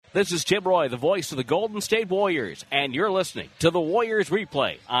This is Tim Roy, the voice of the Golden State Warriors, and you're listening to the Warriors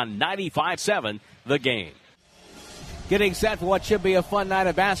Replay on 95.7 The Game. Getting set for what should be a fun night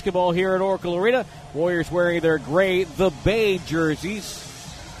of basketball here at Oracle Arena. Warriors wearing their gray, the Bay jerseys.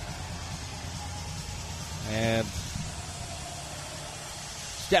 And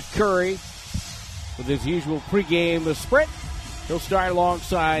Steph Curry with his usual pregame sprint. He'll start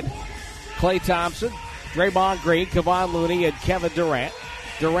alongside Klay Thompson, Draymond Green, Kevon Looney, and Kevin Durant.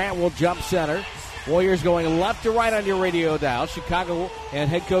 Durant will jump center. Warriors going left to right on your radio dial. Chicago and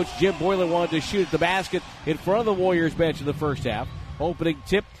head coach Jim Boylen wanted to shoot at the basket in front of the Warriors bench in the first half. Opening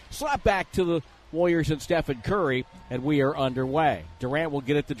tip, slap back to the Warriors and Stephen Curry, and we are underway. Durant will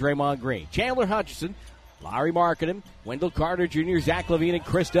get it to Draymond Green. Chandler Hutchison, Lauri Markkanen, Wendell Carter Jr., Zach LaVine, and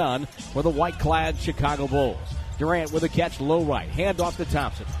Chris Dunn for the white-clad Chicago Bulls. Durant with a catch low right. Hand off to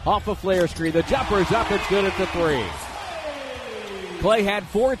Thompson. Off a flare screen. The jumper's up. It's good at the three. Klay had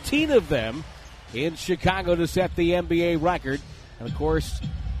 14 of them in Chicago to set the NBA record. And, of course,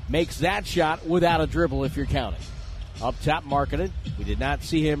 makes that shot without a dribble if you're counting. Up top, Markkanen. We did not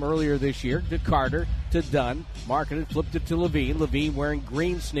see him earlier this year. To Carter, to Dunn. Markkanen flipped it to LaVine. LaVine wearing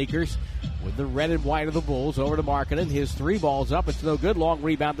green sneakers with the red and white of the Bulls. Over to Markkanen. His three balls up. It's no good. Long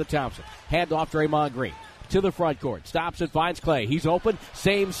rebound to Thompson. Hand off Draymond Green. To the front court. Stops and finds Klay. He's open.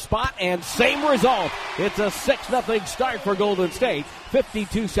 Same spot and same result. It's a 6-0 start for Golden State.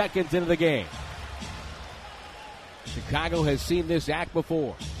 52 seconds into the game. Chicago has seen this act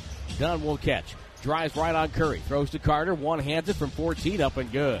before. Dunn will catch. Drives right on Curry. Throws to Carter. One-hands it from 14 up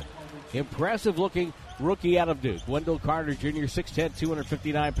and good. Impressive looking rookie out of Duke. Wendell Carter Jr., 6'10",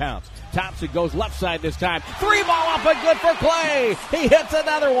 259 pounds. Thompson goes left side this time. Three ball up and good for Klay. He hits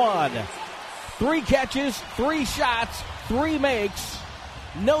another one. 3 catches, 3 shots, 3 makes,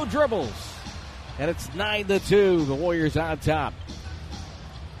 no dribbles. And it's 9-2. The Warriors on top.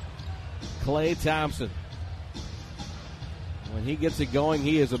 Klay Thompson. When he gets it going,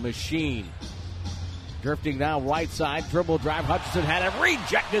 he is a machine. Drifting now right side. Dribble drive. Hutchison had it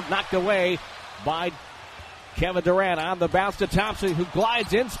rejected, knocked away by Kevin Durant. On the bounce to Thompson, who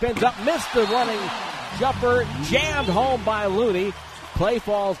glides in, spins up, missed the running jumper, jammed home by Looney. Klay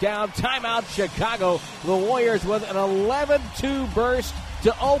falls down. Timeout, Chicago. The Warriors with an 11-2 burst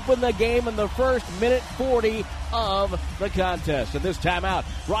to open the game in the first minute 40 of the contest. And this timeout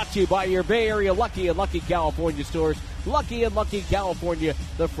brought to you by your Bay Area Lucky and Lucky California stores. Lucky and Lucky California,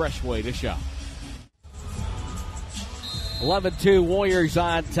 the fresh way to shop. 11-2 Warriors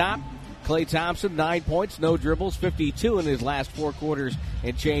on top. Klay Thompson, 9 points, no dribbles, 52 in his last 4 quarters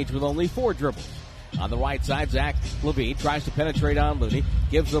and change with only 4 dribbles. On the right side, Zach LaVine tries to penetrate on Looney,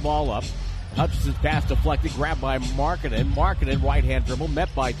 gives the ball up. Hutchison's pass deflected, grabbed by Markkanen. Markkanen, right-hand dribble, met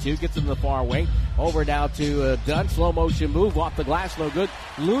by 2, gets in the far wing. Over now to Dunn, slow motion move, off the glass, no good.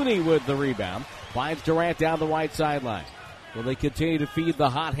 Looney with the rebound, finds Durant down the right sideline. Will they continue to feed the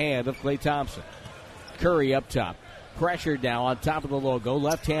hot hand of Klay Thompson? Curry up top. Pressured now on top of the logo.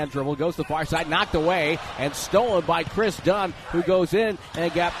 Left-hand dribble, goes to the far side, knocked away, and stolen by Chris Dunn, who goes in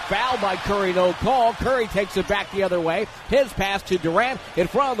and got fouled by Curry, no call. Curry takes it back the other way. His pass to Durant in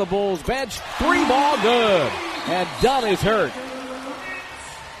front of the Bulls bench. 3 ball good. And Dunn is hurt.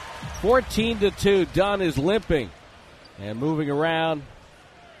 14-2. Dunn is limping and moving around.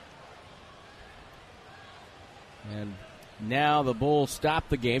 And now the Bulls stop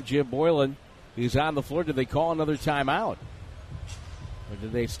the game. Jim Boylen, he's on the floor. Did they call another timeout? Or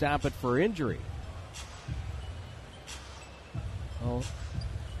did they stop it for injury? Well,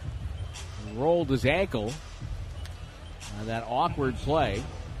 he rolled his ankle on that awkward play.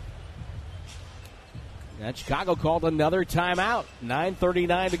 And Chicago called another timeout.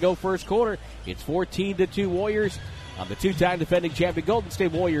 9:39 to go first quarter. It's 14-2 Warriors on the 2-time defending champion Golden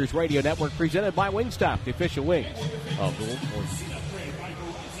State Warriors Radio Network, presented by Wingstop, the official wings of the Warriors.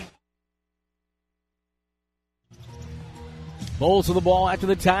 Bulls of the ball after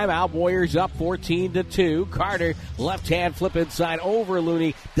the timeout. Warriors up 14-2. Carter, left hand flip inside over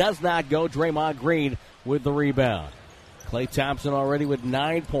Looney. Does not go. Draymond Green with the rebound. Klay Thompson already with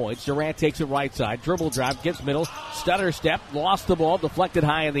 9 points. Durant takes it right side. Dribble drive, gets middle. Stutter step, lost the ball, deflected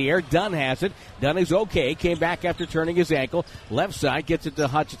high in the air. Dunn has it. Dunn is okay. Came back after turning his ankle. Left side, gets it to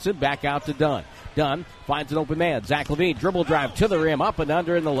Hutchison. Back out to Dunn. Dunn finds an open man. Zach LaVine, dribble drive to the rim. Up and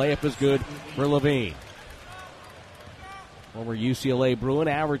under, and the layup is good for LaVine. Former UCLA Bruin,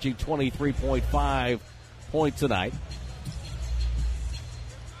 averaging 23.5 points tonight.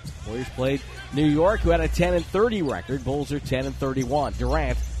 Warriors played New York, who had a 10-30 record. Bulls are 10-31.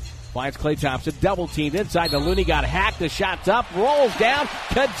 Durant finds Klay Thompson, double teamed inside to Looney, got hacked. The shot's up, rolls down.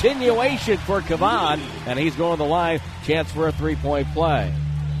 Continuation for Kevon, and he's going to the line. Chance for a 3-point play.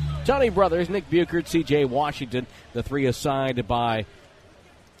 Tony Brothers, Nick Buchert, C.J. Washington, the three assigned by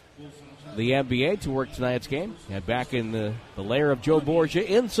the NBA to work tonight's game. And back in the lair of Joe Borgia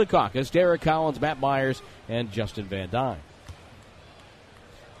in Secaucus, Derek Collins, Matt Myers, and Justin Van Dyne.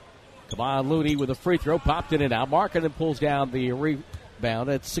 Kevon Looney with a free throw, popped in and out. Markkanen pulls down the rebound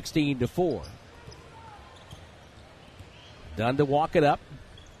at 16-4. Dunn to walk it up.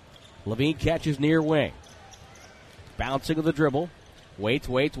 Levine catches near wing. Bouncing of the dribble.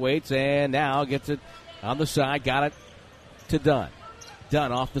 Waits, and now gets it on the side. Got it to Dunn.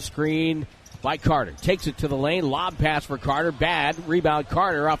 Dunn off the screen by Carter. Takes it to the lane. Lob pass for Carter. Bad. Rebound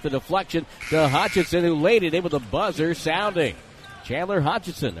Carter off the deflection to Hutchinson, who laid it in with a buzzer sounding. Chandler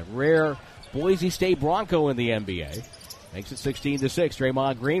Hutchinson, a rare Boise State Bronco in the NBA. Makes it 16-6.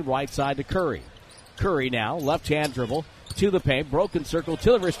 Draymond Green, right side to Curry. Curry now, left-hand dribble to the paint. Broken circle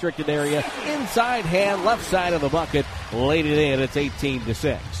to the restricted area. Inside hand, left side of the bucket. Laid it in. It's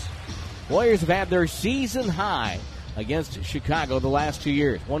 18-6. Warriors have had their season high against Chicago the last 2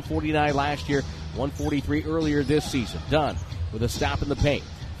 years. 149 last year, 143 earlier this season. Dunn with a stop in the paint.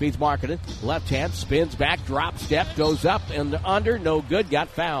 Feeds Markkanen. Left hand, spins back, drop step, goes up and under. No good, got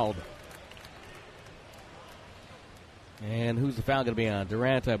fouled. And who's the foul going to be on?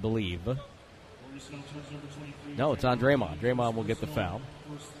 Durant, I believe. No, it's on Draymond. Draymond will get the foul.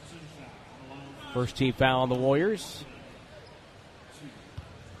 First team foul on the Warriors.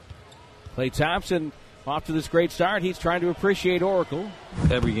 Klay Thompson off to this great start. He's trying to appreciate Oracle.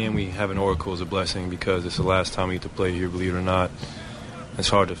 Every game we have an Oracle is a blessing because it's the last time we get to play here, believe it or not. It's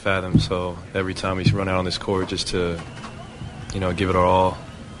hard to fathom, so every time we run out on this court just to, give it our all.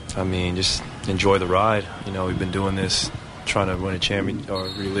 I mean, just enjoy the ride. We've been doing this, trying to win a championship, or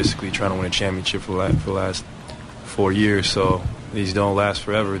realistically trying to win a championship for the last 4 years. So these don't last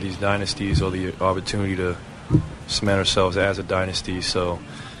forever. These dynasties are the opportunity to cement ourselves as a dynasty. So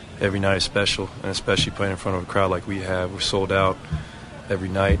every night is special, and especially playing in front of a crowd like we have. We're sold out every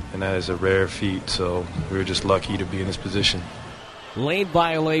night, and that is a rare feat. So we're just lucky to be in this position. Lane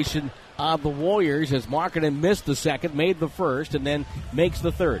violation on the Warriors as Markkanen missed the second, made the first, and then makes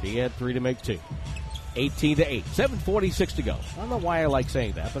the third. He had three to make two. 18-8. 7:46 to go. I don't know why I like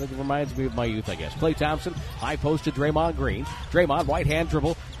saying that, but it reminds me of my youth, I guess. Klay Thompson, high post to Draymond Green. Draymond, right-hand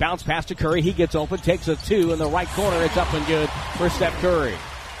dribble, bounce pass to Curry. He gets open, takes a two in the right corner. It's up and good for Steph Curry.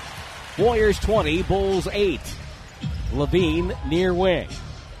 Warriors 20, Bulls 8. Levine near wing.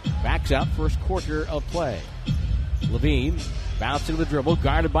 Backs out, first quarter of play. Levine bouncing the dribble,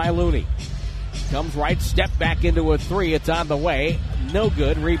 guarded by Looney. Comes right, step back into a three. It's on the way. No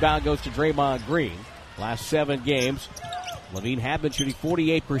good. Rebound goes to Draymond Green. Last 7 games, Levine had been shooting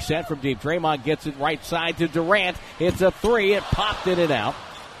 48% from deep. Draymond gets it right side to Durant. It's a three. It popped in and out.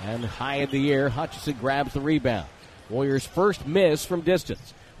 And high in the air, Hutchinson grabs the rebound. Warriors' first miss from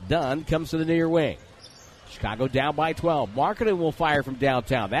distance. Dunn comes to the near wing. Chicago down by 12. Markkanen will fire from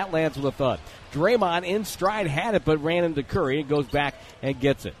downtown. That lands with a thud. Draymond in stride had it, but ran into Curry and goes back and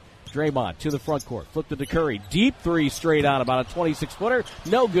gets it. Draymond to the front court. Flipped it to Curry. Deep three straight on, about a 26-footer.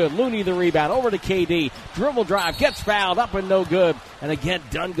 No good. Looney the rebound. Over to KD. Dribble drive. Gets fouled. Up and no good. And again,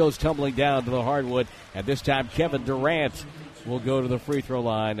 Dunn goes tumbling down to the hardwood. And this time, Kevin Durant will go to the free throw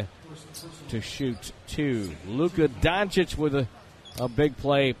line to shoot two. Luka Doncic with a big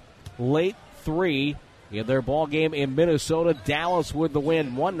play. Late three in their ball game in Minnesota. Dallas with the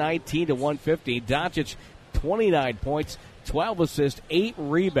win, 119-150. Doncic, 29 points, 12 assists, 8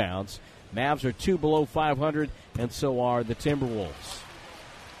 rebounds. Mavs are 2 below 500, and so are the Timberwolves.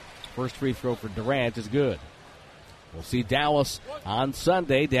 First free throw for Durant is good. We'll see Dallas on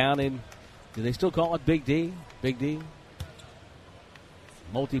Sunday down in, do they still call it Big D? Big D?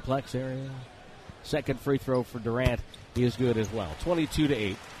 Multiplex area. Second free throw for Durant is good as well.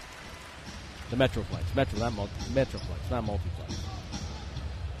 22-8. The Metroplex. Metroplex, not Multiplex.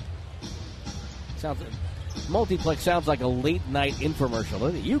 Multiplex sounds like a late-night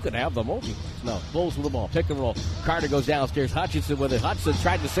infomercial. You could have the Multiplex. No, Bulls with the ball. Pick and roll. Carter goes downstairs. Hutchinson with it. Hutchinson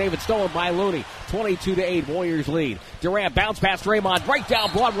tried to save it. Stolen by Looney. 22-8. Warriors lead. Durant bounced past Draymond. Right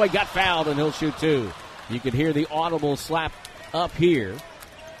down Broadway. Got fouled, and he'll shoot two. You can hear the audible slap up here.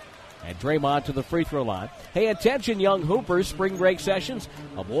 And Draymond to the free throw line. Hey, attention, young hoopers. Spring break sessions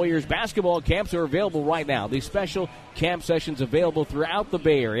of Warriors basketball camps are available right now. These special camp sessions available throughout the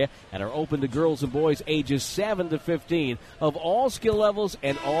Bay Area and are open to girls and boys ages 7 to 15 of all skill levels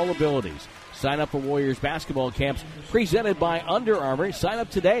and all abilities. Sign up for Warriors basketball camps presented by Under Armour. Sign up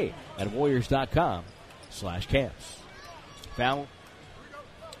today at warriors.com/camps. Foul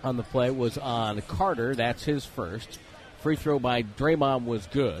on the play was on Carter. That's his first. Free throw by Draymond was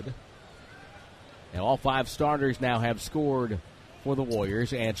good. And all 5 starters now have scored for the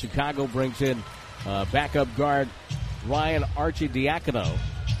Warriors. And Chicago brings in backup guard Ryan Arcidiacono.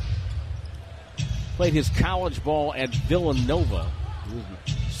 Played his college ball at Villanova.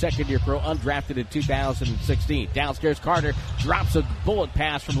 Second-year pro, undrafted in 2016. Downstairs, Carter drops a bullet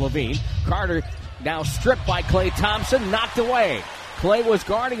pass from Levine. Carter now stripped by Klay Thompson, knocked away. Klay was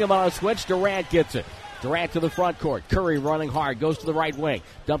guarding him on a switch. Durant gets it. Durant to the front court. Curry running hard, goes to the right wing.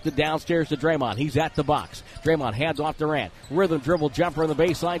 Dumped it downstairs to Draymond. He's at the box. Draymond hands off Durant. Rhythm dribble jumper on the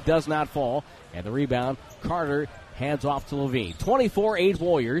baseline, does not fall. And the rebound, Carter hands off to Levine. 24-8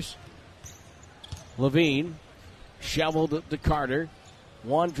 Warriors. Levine shoveled to Carter.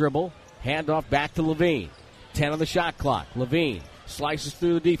 One dribble, handoff back to Levine. 10 on the shot clock. Levine slices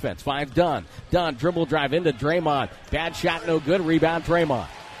through the defense, finds Dunn. Dunn dribble drive into Draymond. Bad shot, no good. Rebound, Draymond.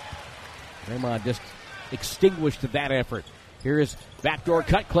 Draymond just extinguished that effort. Here is backdoor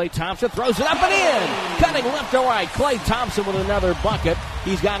cut. Klay Thompson throws it up and in. Cutting left to right. Klay Thompson with another bucket.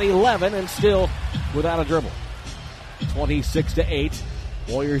 He's got 11 and still without a dribble. 26-8.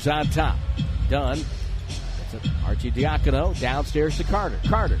 Warriors on top. Dunn. Arcidiacono downstairs to Carter.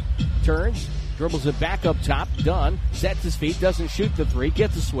 Carter turns, dribbles it back up top. Dunn sets his feet, doesn't shoot the three,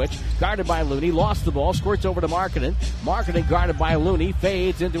 gets a switch. Guarded by Looney, lost the ball, squirts over to Markkanen. Markkanen guarded by Looney,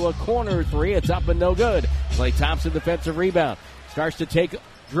 fades into a corner three. It's up and no good. Klay Thompson defensive rebound. Starts to take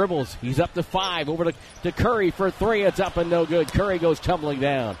dribbles. He's up to 5. Over to Curry for 3. It's up and no good. Curry goes tumbling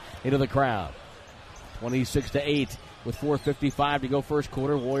down into the crowd. 26-8 with 4:55 to go first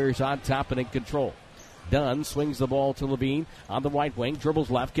quarter. Warriors on top and in control. Dunn swings the ball to Levine on the right wing, dribbles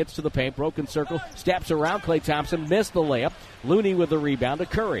left, gets to the paint, broken circle, steps around Klay Thompson, missed the layup. Looney with the rebound to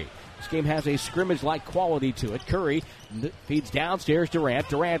Curry. This game has a scrimmage-like quality to it. Curry feeds downstairs Durant.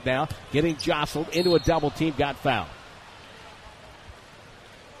 Durant now getting jostled into a double team, got fouled.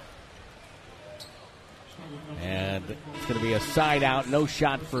 And it's going to be a side out, no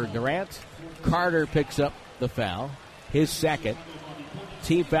shot for Durant. Carter picks up the foul, his second.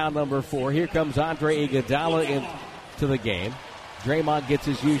 Team foul number 4. Here comes Andre Iguodala into the game. Draymond gets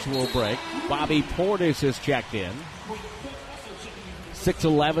his usual break. Bobby Portis has checked in.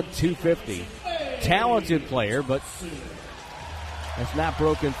 6'11", 250. Talented player, but has not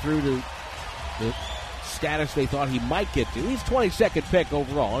broken through to the status they thought he might get to. He's 22nd pick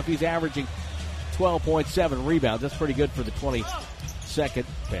overall. If he's averaging 12.7 rebounds, that's pretty good for the 22nd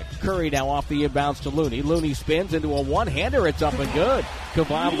pick. Curry now off the inbounds to Looney. Looney spins into a one-hander. It's up and good.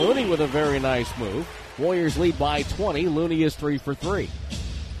 Kevon Looney with a very nice move. Warriors lead by 20. Looney is 3 for 3.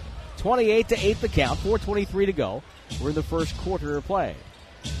 28-8 the count. 4:23 to go. We're in the first quarter of play.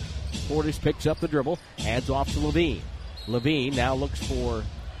 Portis picks up the dribble. Hands off to Levine. Levine now looks for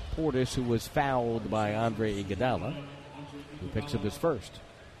Portis, who was fouled by Andre Iguodala, who picks up his first.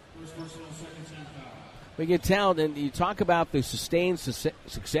 We can tell, and you talk about the sustained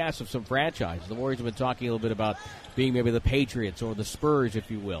success of some franchises. The Warriors have been talking a little bit about being maybe the Patriots or the Spurs, if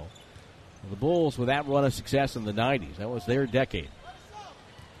you will. The Bulls, with that run of success in the 90s, that was their decade.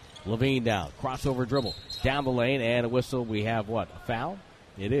 Levine down, crossover dribble, down the lane, and a whistle. We have what, a foul?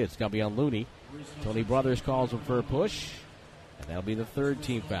 It is. It's going to be on Looney. Tony Brothers calls him for a push, and that'll be the third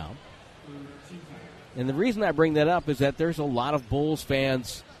team foul. And the reason I bring that up is that there's a lot of Bulls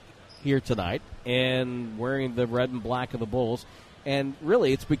fans here tonight and wearing the red and black of the Bulls. And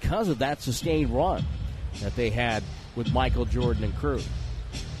really, it's because of that sustained run that they had with Michael Jordan and crew.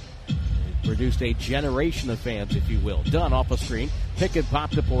 It produced a generation of fans, if you will. Dunn off a screen. Pick and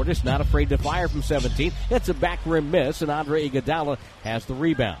pop to Portis. Not afraid to fire from 17. It's a back rim miss, and Andre Iguodala has the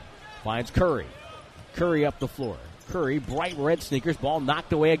rebound. Finds Curry. Curry up the floor. Curry, bright red sneakers. Ball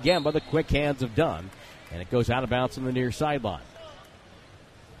knocked away again by the quick hands of Dunn. And it goes out of bounds on the near sideline.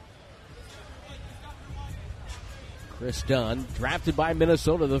 Chris Dunn, drafted by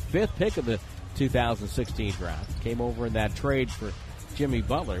Minnesota, the 5th pick of the 2016 draft. Came over in that trade for Jimmy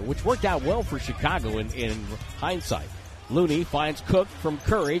Butler, which worked out well for Chicago in hindsight. Looney finds Cook from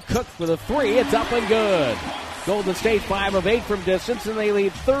Curry. Cook with a 3. It's up and good. Golden State 5 of 8 from distance, and they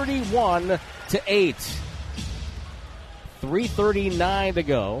lead 31-8. 3:39 to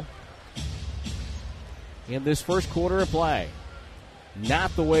go in this first quarter of play.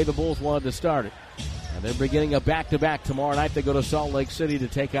 Not the way the Bulls wanted to start it. And they're beginning a back-to-back tomorrow night. They go to Salt Lake City to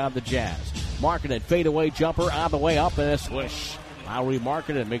take on the Jazz. Markkanen, fadeaway jumper on the way up, and a swish. Lauri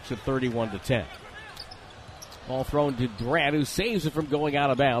Markkanen makes it 31-10. Ball thrown to Durant, who saves it from going out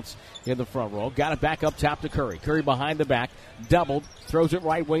of bounds in the front row. Got it back up top to Curry. Curry behind the back, doubled, throws it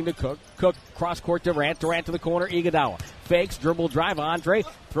right wing to Cook. Cook cross-court Durant. Durant to the corner, Iguodala. Fakes, dribble drive, Andre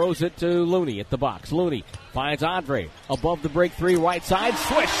throws it to Looney at the box. Looney finds Andre above the break 3, right side,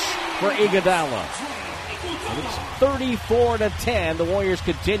 swish for Iguodala. And it's 34-10. The Warriors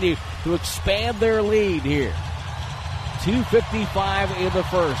continue to expand their lead here. 2:55 in the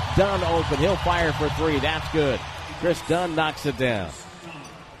first. Dunn open. He'll fire for three. That's good. Chris Dunn knocks it down.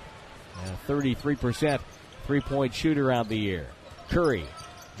 33% three-point shooter on the year. Curry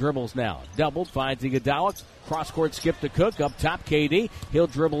dribbles now. Doubled. Finds Iguodala. Cross-court skip to Cook. Up top, KD. He'll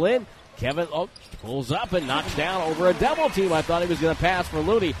dribble in. Kevin pulls up and knocks down over a double team. I thought he was going to pass for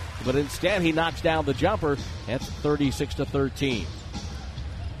Looney, but instead he knocks down the jumper. That's 36-13.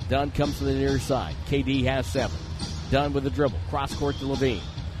 Dunn comes to the near side. KD has 7. Dunn with the dribble. Cross-court to Levine.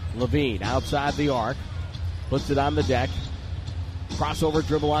 Levine outside the arc. Puts it on the deck. Crossover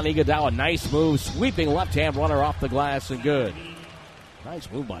dribble on Iguodala. Nice move. Sweeping left-hand runner off the glass and good. Nice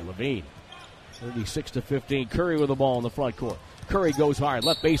move by Levine. 36-15. Curry with the ball in the front court. Curry goes hard.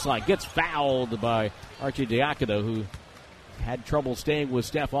 Left baseline. Gets fouled by Arcidiacono, who had trouble staying with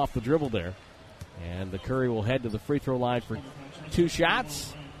Steph off the dribble there. And the Curry will head to the free throw line for 2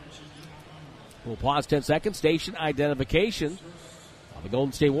 shots. We'll pause 10 seconds. Station identification on the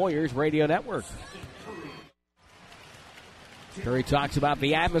Golden State Warriors Radio Network. Curry talks about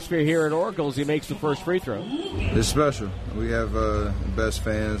the atmosphere here at Oracle as he makes the first free throw. It's special. We have the best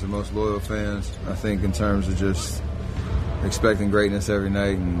fans, the most loyal fans, I think, in terms of just expecting greatness every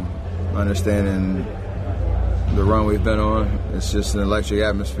night and understanding the run we've been on. It's just an electric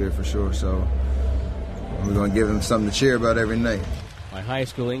atmosphere for sure. So we're going to give them something to cheer about every night. My high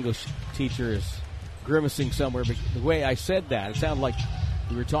school English teacher is grimacing somewhere, but the way I said that, it sounded like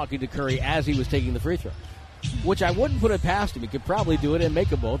we were talking to Curry as he was taking the free throw, which I wouldn't put it past him. He could probably do it and make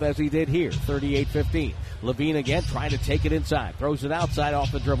them both, as he did here. 38-15. Levine again trying to take it inside. Throws it outside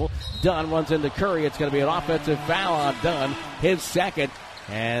off the dribble. Dunn runs into Curry. It's going to be an offensive foul on Dunn, his second.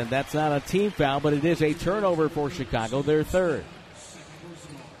 And that's not a team foul, but it is a turnover for Chicago, their third.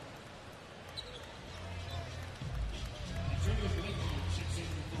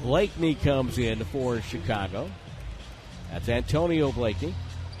 Blakeney comes in for Chicago. That's Antonio Blakeney.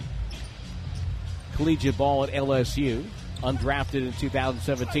 Collegiate ball at LSU. Undrafted in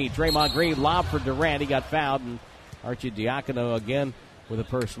 2017. Draymond Green lob for Durant. He got fouled, and Arcidiacono again with a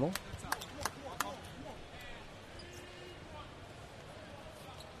personal.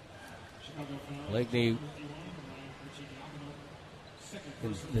 Blakeney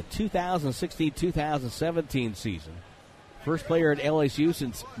in the 2016-2017 season. First player at LSU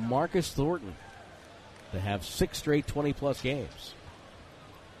since Marcus Thornton to have 6 straight 20-plus games.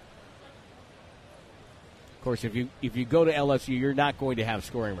 Of course, if you go to LSU, you're not going to have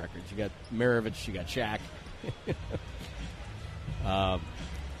scoring records. You got Maravich, you got Shaq.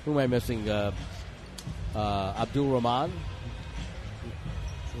 Who am I missing? Abdul Rahman.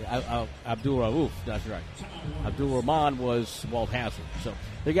 Abdul Rauf, that's right. Abdul Rahman was Walt Hazzard. So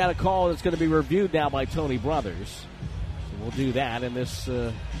they got a call that's going to be reviewed now by Tony Brothers. So we'll do that. And this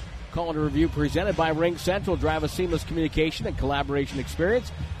call and review presented by Ring Central. Drive a seamless communication and collaboration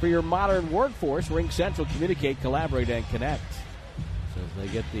experience for your modern workforce. Ring Central, communicate, collaborate, and connect. So they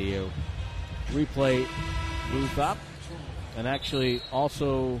get the replay booth up. And actually,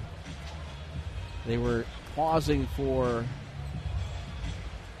 also, they were pausing for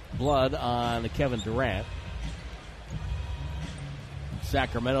blood on Kevin Durant.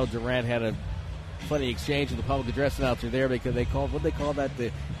 Sacramento, Durant had a funny exchange with the public address announcer there because they called, what they call that,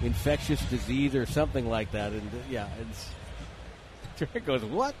 the infectious disease or something like that. And yeah, Durant goes,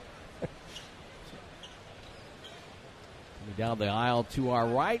 what? Down the aisle to our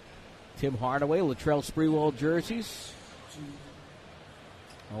right, Tim Hardaway, Latrell Sprewell jerseys.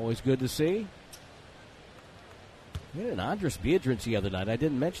 Always good to see. We had an Andres Biedrins the other night. I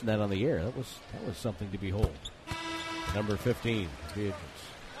didn't mention that on the air. That was something to behold. Number 15, Biedrins.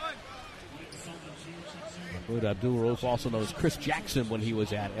 Mahmoud Abdul-Rauf, also known as Chris Jackson when he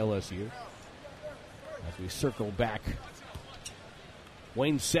was at LSU. As we circle back,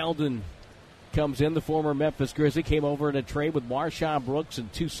 Wayne Selden comes in. The former Memphis Grizzly came over in a trade with Marshawn Brooks and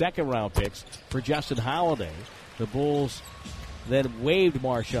 2 second-round picks for Justin Holiday. The Bulls then waived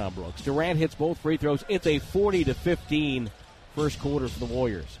Marshawn Brooks. Durant hits both free throws. It's a 40-15 first quarter for the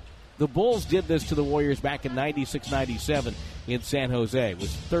Warriors. The Bulls did this to the Warriors back in 96-97 in San Jose. It was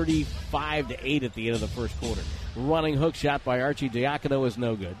 35-8 at the end of the first quarter. Running hook shot by Arcidiacono is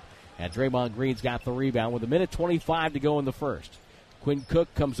no good. And Draymond Green's got the rebound with 1:25 to go in the first. Quinn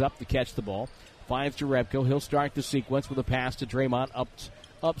Cook comes up to catch the ball. Finds Jerebko. He'll start the sequence with a pass to Draymond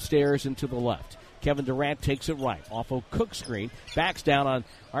upstairs and to the left. Kevin Durant takes it right. Off a Cook screen. Backs down on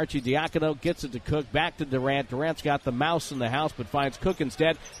Arcidiacono. Gets it to Cook. Back to Durant. Durant's got the mouse in the house, but finds Cook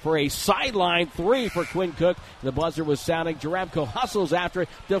instead for a sideline three for Quinn Cook. The buzzer was sounding. Jerebko hustles after it.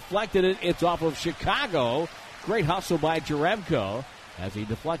 Deflected it. It's off of Chicago. Great hustle by Jerebko as he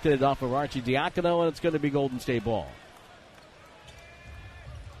deflected it off of Arcidiacono, and it's going to be Golden State ball.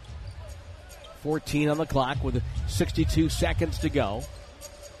 14 on the clock with 62 seconds to go.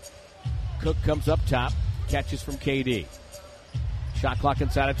 Cook comes up top, catches from KD. Shot clock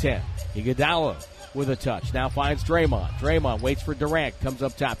inside of 10. Iguodala with a touch. Now finds Draymond. Draymond waits for Durant. Comes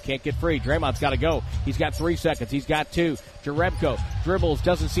up top. Can't get free. Draymond's got to go. He's got 3 seconds. He's got 2. Jerebko dribbles.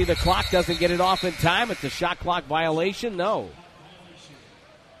 Doesn't see the clock. Doesn't get it off in time. It's a shot clock violation. No.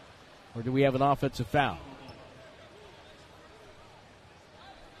 Or do we have an offensive foul?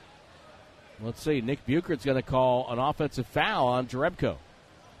 Let's see. Nick Buchert's going to call an offensive foul on Jerebko.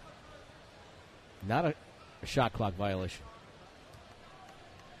 Not a shot clock violation.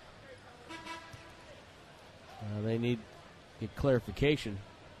 They need to get clarification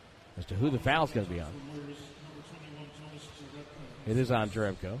as to who the foul's going to be on. It is on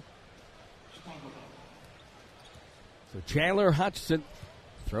Jerebko. So Chandler Hutchison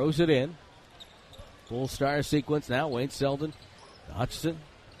throws it in. Full star sequence now. Wayne Selden to Hutchison.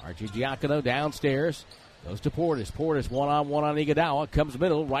 Arcidiacono downstairs. Goes to Portis. Portis one-on-one on Iguodala. Comes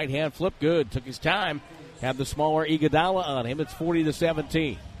middle. Right hand flip. Good. Took his time. Have the smaller Iguodala on him. It's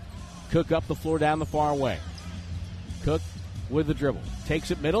 40-17. Cook up the floor down the far way. Cook with the dribble.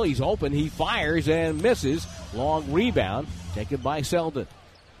 Takes it middle. He's open. He fires and misses. Long rebound. Taken by Selden.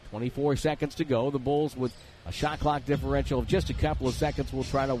 24 seconds to go. The Bulls with a shot clock differential of just a couple of seconds will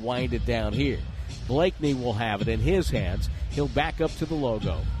try to wind it down here. Blakeney will have it in his hands. He'll back up to the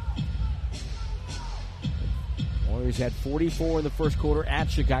logo. Warriors had 44 in the first quarter at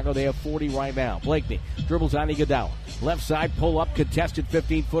Chicago. They have 40 right now. Blakeney dribbles on Iguodala. Left side, pull up, contested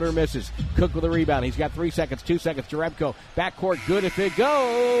 15-footer, misses. Cook with a rebound. He's got 3 seconds, 2 seconds. Jerebko, backcourt, good if it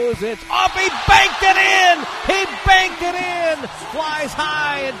goes. It's off. He banked it in. He banked it in. Flies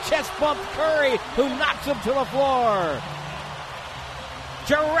high and chest bumped Curry, who knocks him to the floor.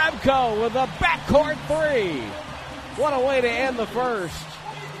 Jerebko with a backcourt three. What a way to end the first.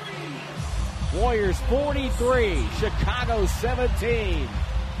 Warriors 43, Chicago 17.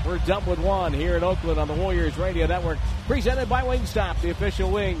 We're done with one here in Oakland on the Warriors Radio Network, presented by Wingstop, the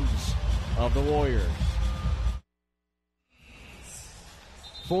official wings of the Warriors.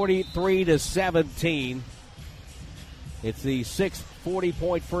 43-17. It's the sixth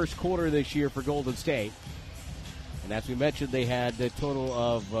 40-point first quarter this year for Golden State. And as we mentioned, they had a total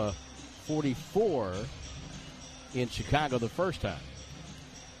of 44 in Chicago the first time.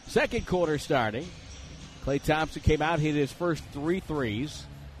 Second quarter starting. Klay Thompson came out, hit his first 3 threes.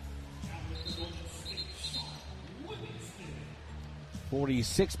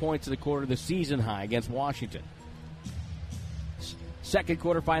 46 points in the quarter, the season high against Washington. Second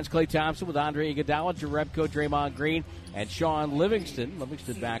quarter finds Klay Thompson with Andre Iguodala, Jerebko, Draymond Green, and Sean Livingston.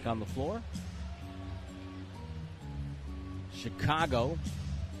 Livingston back on the floor. Chicago,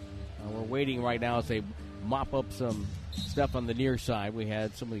 we're waiting right now as they mop up some stuff on the near side. We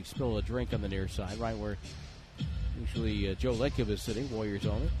had somebody spill a drink on the near side, right where usually Joe Leckiv is sitting, Warriors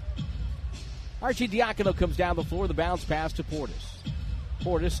owner. Arcidiacono comes down the floor, the bounce pass to Portis.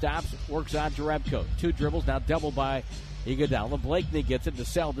 Portis stops, works on Jerebko. 2 dribbles, now doubled by Iguodala. Blakeney gets it to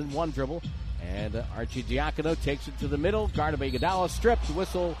Selden, 1 dribble, and Arcidiacono takes it to the middle. Guard of Iguodala, stripped,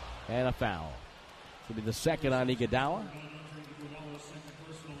 whistle, and a foul. This will be the second on Iguodala.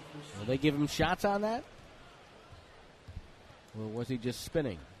 Will they give him shots on that? Or was he just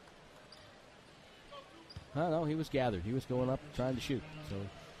spinning? No, he was gathered. He was going up trying to shoot. So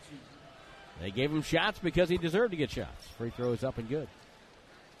they gave him shots because he deserved to get shots. Free throws up and good.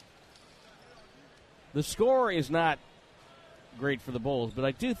 The score is not great for the Bulls, but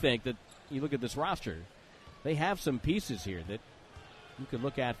I do think that you look at this roster, they have some pieces here that you could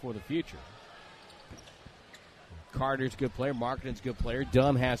look at for the future. Carter's a good player. Markkanen's a good player.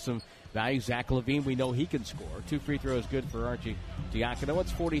 Dunn has some value. Zach LaVine, we know he can score. 2 free throws good for Arcidiacono.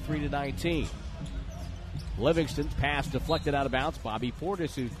 It's 43-19. Livingston's pass deflected out of bounds. Bobby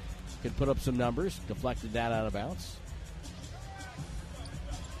Portis, who could put up some numbers, deflected that out of bounds.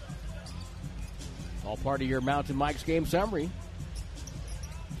 All part of your Mountain Mike's game summary.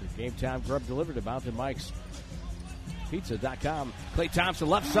 Your Game Time Grub delivered to Mountain Mike's Pizza.com. Klay Thompson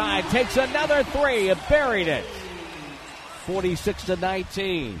left side takes another 3 and buried it.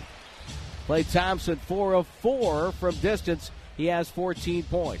 46-19. Klay Thompson 4 of 4 from distance. He has 14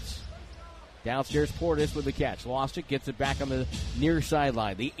 points. Downstairs, Portis with the catch. Lost it, gets it back on the near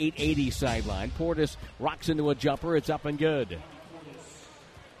sideline, the 880 sideline. Portis rocks into a jumper. It's up and good.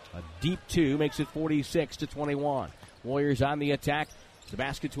 A deep two makes it 46-21. Warriors on the attack. The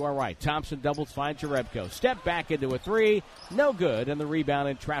basket to our right. Thompson doubles, finds Jerebko. Step back into a three. No good. And the rebound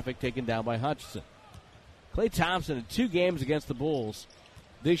in traffic taken down by Hutchison. Klay Thompson in 2 games against the Bulls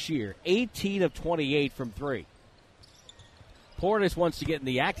this year. 18 of 28 from 3. Portis wants to get in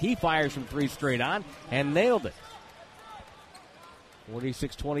the act. He fires from 3 straight on and nailed it.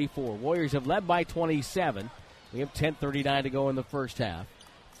 46-24. Warriors have led by 27. We have 10:39 to go in the first half.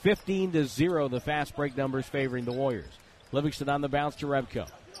 15-0, the fast break numbers favoring the Warriors. Livingston on the bounce to Jerebko.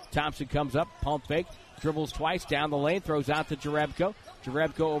 Thompson comes up, pump fake, dribbles twice, down the lane, throws out to Jerebko.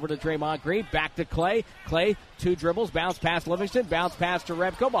 Jerebko over to Draymond Green, back to Klay. Klay, 2 dribbles, bounce past Livingston, bounce past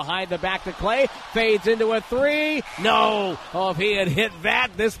Jerebko, behind the back to Klay, fades into a 3. No! Oh, if he had hit that,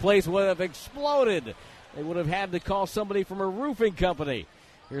 this place would have exploded. They would have had to call somebody from a roofing company.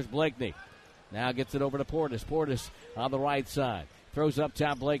 Here's Blakeney. Now gets it over to Portis. Portis on the right side. Throws up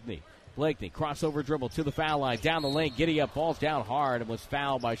top Blakeney. Blakeney, crossover dribble to the foul line. Down the lane, giddy up, falls down hard and was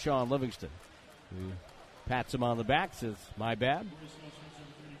fouled by Sean Livingston. Who pats him on the back, says, my bad.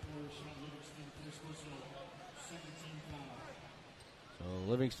 So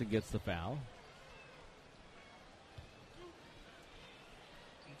Livingston gets the foul.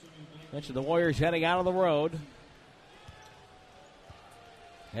 Mentioned the Warriors heading out on the road.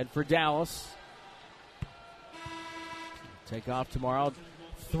 Head for Dallas. Take off tomorrow.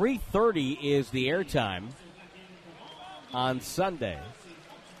 3:30 is the airtime on Sunday.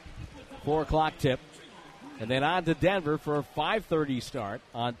 4 o'clock tip. And then on to Denver for a 5:30 start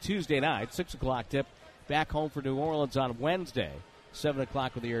on Tuesday night. 6 o'clock tip. Back home for New Orleans on Wednesday. 7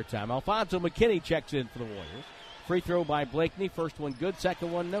 o'clock with the airtime. Alfonso McKinney checks in for the Warriors. Free throw by Blakeney. First one good,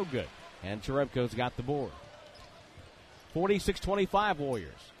 second one no good. And Jerebko's got the board. 46-25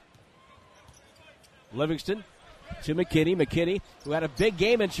 Warriors. Livingston to McKinney. McKinney, who had a big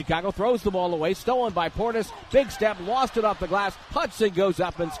game in Chicago, throws the ball away. Stolen by Portis. Big step, lost it off the glass. Hudson goes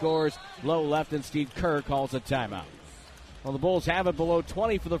up and scores. Low left, and Steve Kerr calls a timeout. Well, the Bulls have it below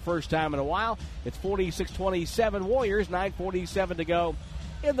 20 for the first time in a while. It's 46-27 Warriors. 9:47 to go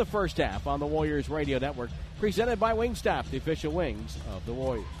in the first half on the Warriors Radio Network. Presented by Wingstop, the official wings of the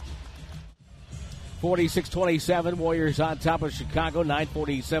Warriors. 46-27, Warriors on top of Chicago.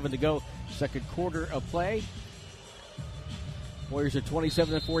 9:47 to go, second quarter of play. Warriors are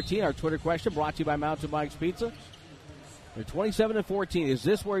 27-14. Our Twitter question brought to you by Mountain Bikes Pizza. They're 27-14. Is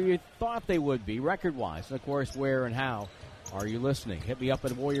this where you thought they would be record-wise? And, of course, where and how are you listening? Hit me up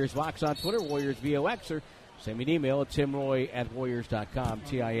at Warriors Vox on Twitter, Warriors VOX, or send me an email at timroye@warriors.com,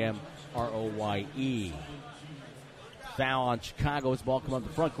 TIMROYE. Foul on Chicago as ball come up the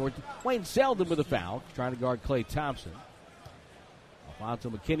front court. Wayne Selden with a foul, trying to guard Klay Thompson. Alfonso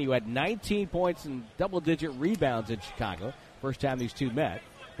McKinney, who had 19 points and double-digit rebounds in Chicago. First time these two met,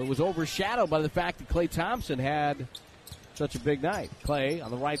 but was overshadowed by the fact that Klay Thompson had such a big night. Klay on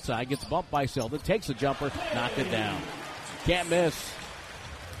the right side gets bumped by Selden, takes a jumper, knocked it down. Can't miss.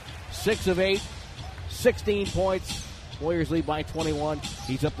 6 of 8, 16 points. Warriors lead by 21.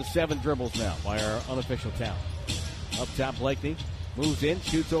 He's up to 7 dribbles now by our unofficial talent. Up top, Blakeney moves in,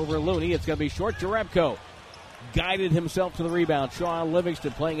 shoots over Looney. It's going to be short. Jerebko guided himself to the rebound. Sean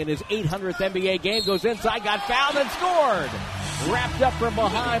Livingston, playing in his 800th NBA game, goes inside, got fouled, and scored. Wrapped up from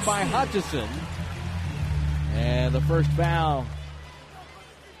behind by Hutchison. And the first foul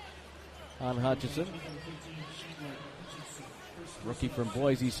on Hutchison. Rookie from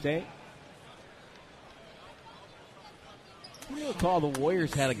Boise State. You recall the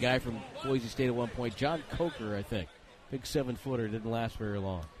Warriors had a guy from Boise State at one point, John Coker, I think. Big 7-footer, didn't last very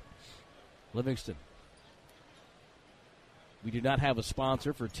long. Livingston. We do not have a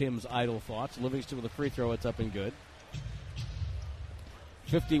sponsor for Tim's Idle Thoughts. Livingston with a free throw. It's up and good.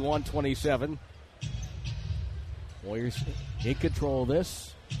 51-27. Warriors in control of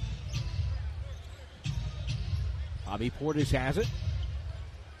this. Bobby Portis has it.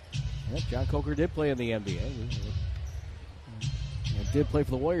 Yep, John Coker did play in the NBA. And did play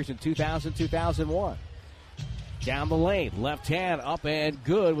for the Warriors in 2000, 2001. Down the lane. Left hand up and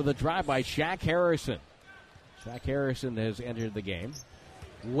good with a drive by Shaq Harrison. Shaq Harrison has entered the game.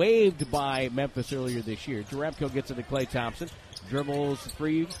 Waived by Memphis earlier this year. Jerebko gets it to Klay Thompson. Dribbles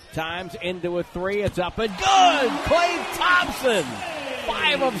 3 times into a 3. It's up and good! Klay Thompson!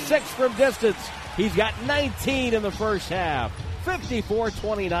 5 of 6 from distance. He's got 19 in the first half.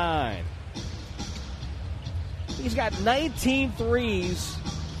 54-29. He's got 19 threes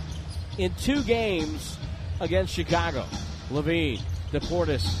in 2 games against Chicago. Levine to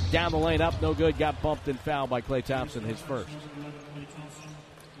Portis. Down the lane, up, no good. Got bumped and fouled by Klay Thompson, his first.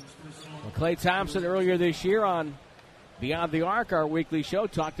 Well, Klay Thompson earlier this year on Beyond the Arc, our weekly show,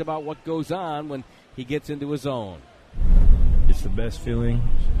 talked about what goes on when he gets into his zone. It's the best feeling.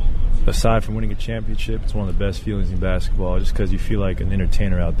 Aside from winning a championship, it's one of the best feelings in basketball just because you feel like an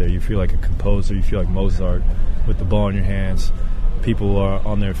entertainer out there. You feel like a composer. You feel like Mozart with the ball in your hands. People are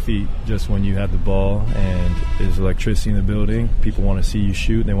on their feet just when you have the ball, and there's electricity in the building. People want to see you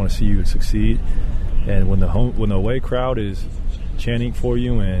shoot. They want to see you succeed. And when the away crowd is chanting for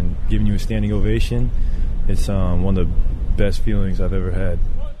you and giving you a standing ovation, it's one of the best feelings I've ever had.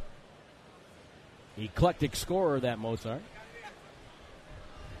 Eclectic scorer, that Mozart.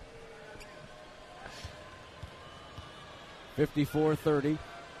 (54-30)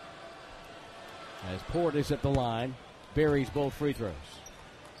 as Portis at the line buries both free throws.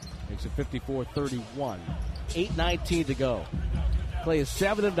 Makes it 54-31. 8:19 to go. Klay is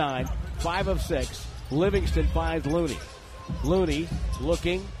 7 of 9, 5 of 6. Livingston finds Looney. Looney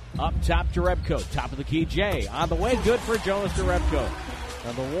looking up top. Jerebko, top of the key. Jay on the way, good for Jonas Jerebko.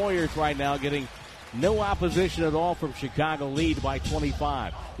 Now the Warriors right now getting no opposition at all from Chicago, lead by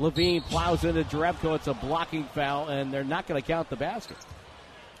 25. Levine plows into Jerebko. It's a blocking foul, and they're not going to count the basket.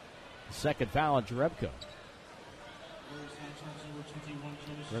 Second foul on Jerebko.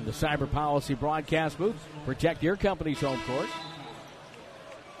 We're in the Cyber Policy broadcast booth. Protect your company's home court.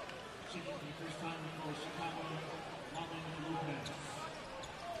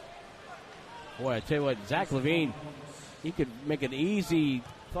 Boy, I tell you what, Zach LaVine, he could make an easy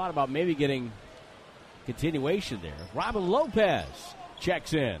thought about maybe getting continuation there. Robin Lopez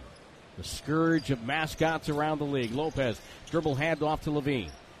checks in. The scourge of mascots around the league. Lopez dribble handoff to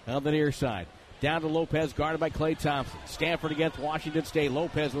Levine on the near side. Down to Lopez, guarded by Klay Thompson. Stanford against Washington State.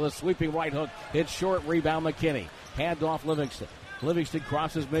 Lopez with a sweeping right hook. It's short, rebound McKinney. Handoff Livingston. Livingston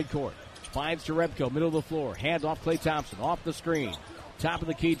crosses midcourt. Finds Jerebko, middle of the floor. Handoff Klay Thompson, off the screen. Top of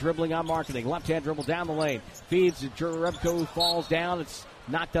the key, dribbling on Marketing. Left-hand dribble down the lane. Feeds to Jerebko, who falls down. It's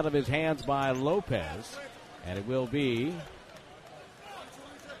knocked out of his hands by Lopez. And it will be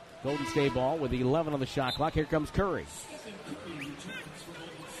Golden State ball with 11 on the shot clock. Here comes Curry.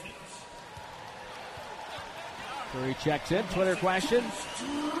 Curry checks in. Twitter question.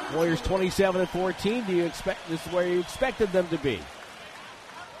 Warriors 27-14. Do you expect this is where you expected them to be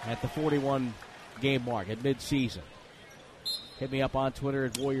at the 41 game mark at midseason? Hit me up on Twitter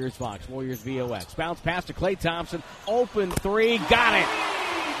at Warriors Vox, Warriors VOX. Bounce pass to Klay Thompson. Open three. Got it.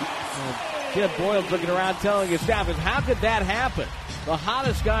 Jed Boyle's looking around telling his staff, how could that happen? The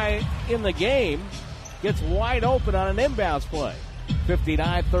hottest guy in the game gets wide open on an inbounds play.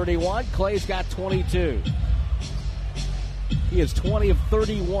 59-31. Klay's got 22. He is 20 of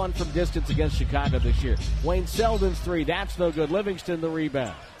 31 from distance against Chicago this year. Wayne Selden's three. That's no good. Livingston the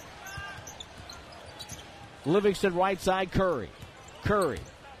rebound. Livingston right side, Curry. Curry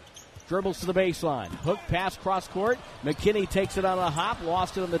dribbles to the baseline. Hook pass cross court. McKinney takes it on a hop.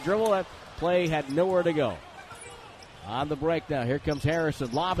 Lost it on the dribble. That play had nowhere to go. On the break now. Here comes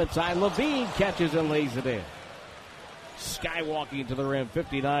Harrison. Lob inside. Levine catches and lays it in. Skywalking to the rim.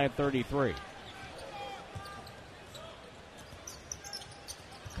 59-33.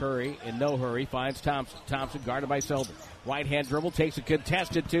 Curry in no hurry finds Thompson. Thompson guarded by Selden. Right hand dribble, takes a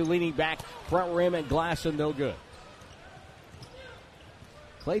contested two, leaning back, front rim and glass and no good.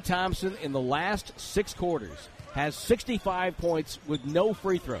 Klay Thompson in the last 6 quarters has 65 points with no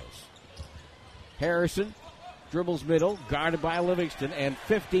free throws. Harrison dribbles middle, guarded by Livingston, and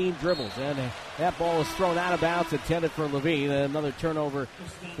 15 dribbles. And that ball is thrown out of bounds, intended for Levine. And another turnover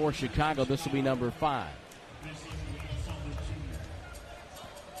for Chicago. This will be number 5.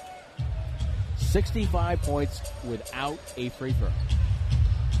 65 points without a free throw.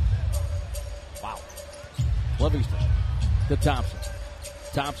 Wow. Livingston to Thompson.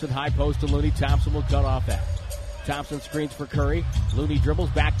 Thompson high post to Looney. Thompson will cut off that. Thompson screens for Curry. Looney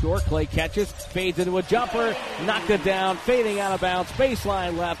dribbles backdoor. Klay catches. Fades into a jumper. Knocked it down. Fading out of bounds.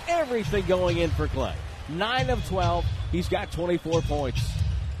 Baseline left. Everything going in for Klay. 9 of 12. He's got 24 points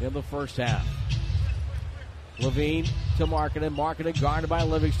in the first half. Levine to Markkanen. Markkanen guarded by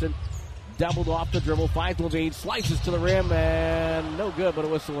Livingston. Doubled off the dribble, finds Levine, slices to the rim, and no good, but a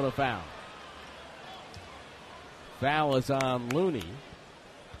whistle and a foul. Foul is on Looney.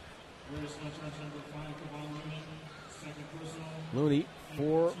 Looney,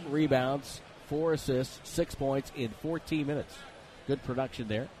 4 rebounds, 4 assists, 6 points in 14 minutes. Good production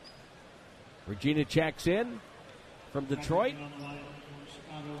there. Regina checks in from Detroit.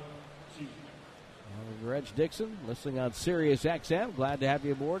 Reg Dixon, listening on Sirius XM. Glad to have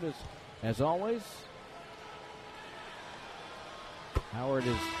you aboard as always. Howard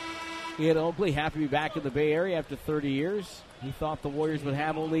is in Oakley, happy to be back in the Bay Area after 30 years. He thought the Warriors would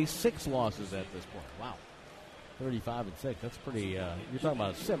have only 6 losses at this point. Wow. 35-6. That's pretty, you're talking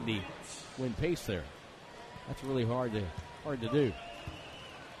about a 70-win pace there. That's really hard to do.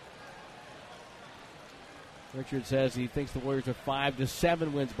 Richard says he thinks the Warriors are 5 to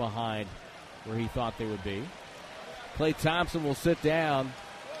 7 wins behind where he thought they would be. Klay Thompson will sit down,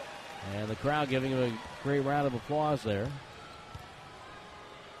 and the crowd giving him a great round of applause there.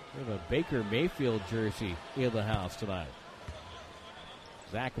 We have a Baker Mayfield jersey in the house tonight.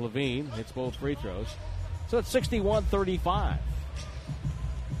 Zach LaVine hits both free throws. So it's 61-35.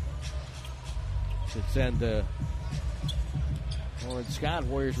 Should send Lauren Scott,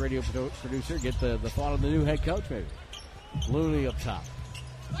 Warriors radio producer, get the thought of the new head coach maybe. Looney up top.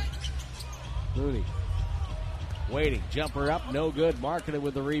 Looney waiting. Jumper up. No good. Marketing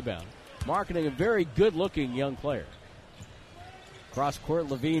with the rebound. Marketing, a very good-looking young player. Cross court,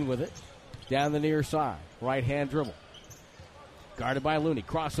 LaVine with it. Down the near side. Right-hand dribble. Guarded by Looney.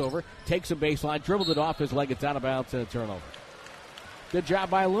 Crossover. Takes a baseline. Dribbled it off his leg. It's out of bounds and a turnover. Good job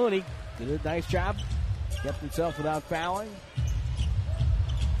by Looney. Did a nice job. Kept himself without fouling.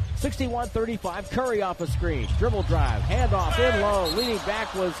 61-35. Curry off a screen. Dribble drive. Handoff in low. Leaning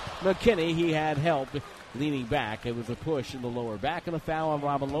back was McKinney. He had help leaning back. It was a push in the lower back and a foul on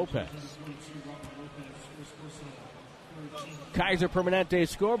Robin Lopez. Kaiser Permanente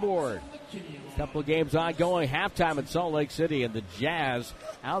scoreboard. Couple of games ongoing. Halftime in Salt Lake City, and the Jazz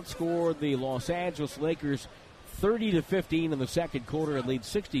outscored the Los Angeles Lakers 30-15 in the second quarter and lead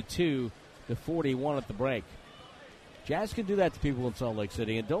 62-41 at the break. Jazz can do that to people in Salt Lake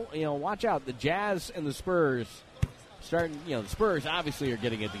City, and watch out. The Jazz and the Spurs the Spurs obviously are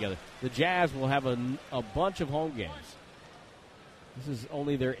getting it together. The Jazz will have a bunch of home games. This is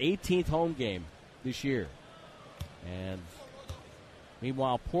only their 18th home game this year. And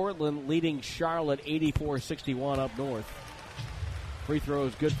meanwhile, Portland leading Charlotte 84-61 up north. Free throw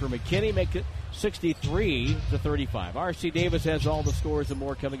is good for McKinney. Make it 63-35. R.C. Davis has all the scores and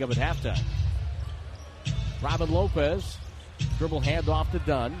more coming up at halftime. Robin Lopez, dribble handoff to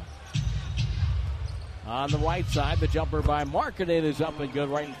Dunn. On the right side, the jumper by Markkanen is up and good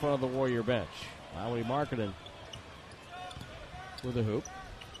right in front of the Warrior bench. Lauri Markkanen with a hoop.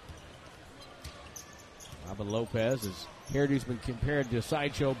 Robin Lopez, his hairdo's been compared to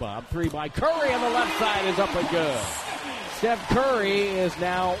Sideshow Bob. 3 by Curry on the left side is up and good. Steph Curry is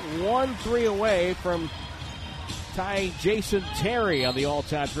now 1-3 away from tying Jason Terry on the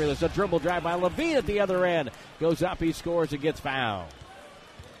all-time three list. A dribble drive by LaVine at the other end. Goes up, he scores, and gets fouled.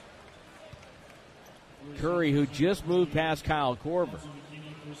 Curry, who just moved past Kyle Korver,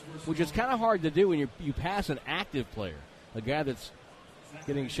 which is kind of hard to do when you pass an active player, a guy that's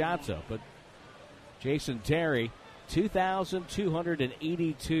getting shots up. But Jason Terry,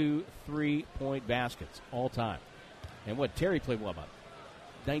 2,282 three-point baskets all time. And what, Terry played, what, about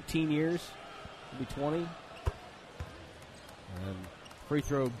 19 years? Maybe 20? And free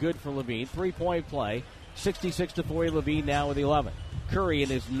throw good for LaVine. 3-point play. 66-40 LaVine now with 11. Curry in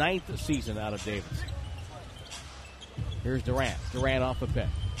his 9th season out of Davis. Here's Durant. Durant off the pick.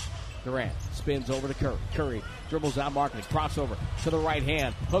 Durant spins over to Curry. Curry dribbles out Markkanen. Crossover to the right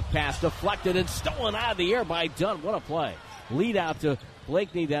hand. Hook pass deflected and stolen out of the air by Dunn. What a play. Lead out to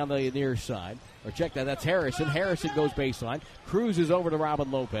Blakeney down the near side. Or check that. That's Harrison. Harrison goes baseline. Cruises over to Robin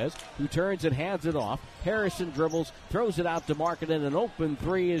Lopez, who turns and hands it off. Harrison dribbles, throws it out to Markkanen. An open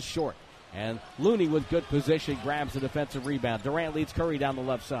three is short. And Looney with good position grabs the defensive rebound. Durant leads Curry down the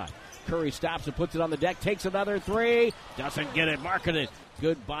left side. Curry stops and puts it on the deck, takes another three, doesn't get it. Markkanen,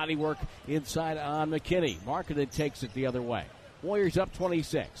 good body work inside on McKinney. Markkanen takes it the other way. Warriors up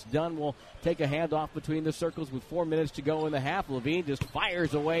 26. Dunn will take a handoff between the circles with 4 minutes to go in the half. LaVine just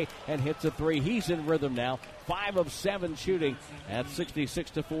fires away and hits a three. He's in rhythm now. 5 of 7 shooting at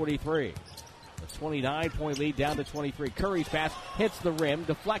 66-43. A 29-point lead down to 23. Curry's pass hits the rim,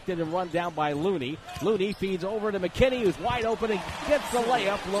 deflected and run down by Looney. Looney feeds over to McKinney, who's wide open and gets the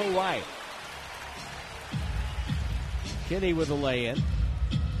layup low right. McKinney with the lay-in.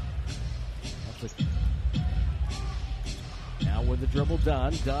 Now with the dribble,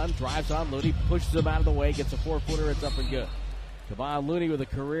 Dunn. Dunn drives on Looney, pushes him out of the way, gets a 4-footer, it's up and good. Kevon Looney with a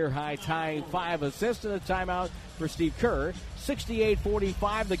career-high tying 5 assists and a timeout for Steve Kerr.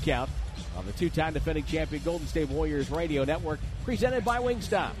 68-45 the count on the 2-time defending champion Golden State Warriors Radio Network, presented by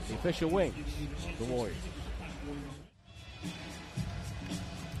Wingstop, the official wings of the Warriors.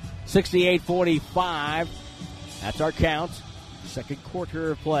 68-45, that's our count. Second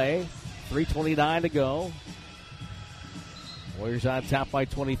quarter of play, 3:29 to go. Warriors on top by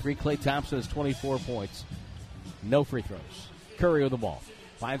 23. Klay Thompson has 24 points. No free throws. Curry with the ball.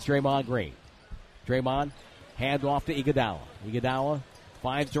 Finds Draymond Green. Draymond, hand off to Iguodala. Iguodala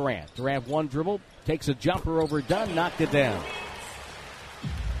finds Durant. Durant one dribble, takes a jumper over Dunn, knocked it down.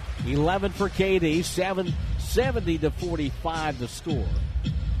 11 for KD, 70-45 the score.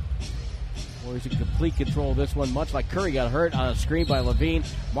 Warriors in complete control of this one, much like Curry got hurt on a screen by Levine.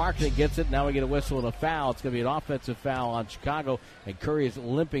 Marketing gets it. Now we get a whistle and a foul. It's going to be an offensive foul on Chicago, and Curry is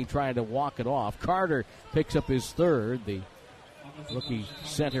limping, trying to walk it off. Carter picks up his third, the rookie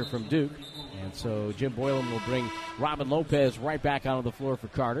center from Duke. And so Jim Boylan will bring Robin Lopez right back onto the floor for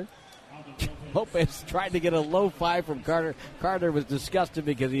Carter. Lopez tried to get a low five from Carter. Carter was disgusted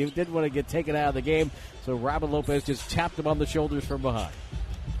because he didn't want to get taken out of the game. So Robin Lopez just tapped him on the shoulders from behind.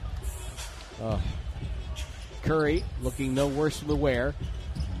 Curry looking no worse than the wear.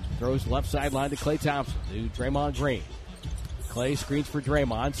 Throws left sideline to Klay Thompson to Draymond Green. Klay screens for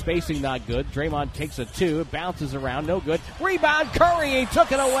Draymond. Spacing not good. Draymond takes a two. It bounces around. No good. Rebound Curry. He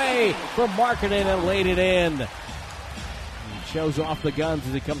took it away from Markkanen and laid it in. He shows off the guns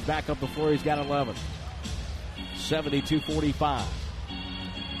as he comes back up the floor. He's got 11. 72-45.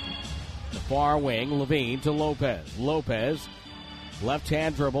 The far wing. Levine to Lopez. Lopez.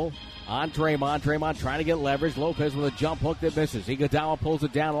 Left-hand dribble. On Draymond. Draymond trying to get leverage. Lopez with a jump hook that misses. Iguodala pulls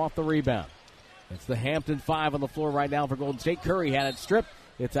it down off the rebound. It's the Hampton 5 on the floor right now for Golden State. Curry had it stripped.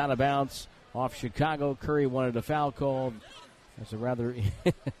 It's out of bounds off Chicago. Curry wanted a foul called. That's a rather...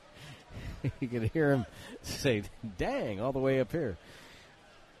 you can hear him say, dang, all the way up here.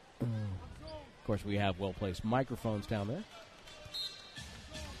 Of course, we have well-placed microphones down there.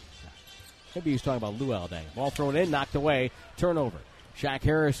 Maybe he's talking about Lou Deng. Ball thrown in, knocked away. Turnover. Shaq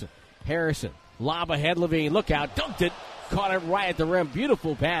Harrison. Harrison, lob ahead, Levine, look out, dunked it, caught it right at the rim.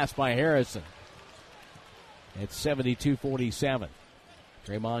 Beautiful pass by Harrison. It's 72-47.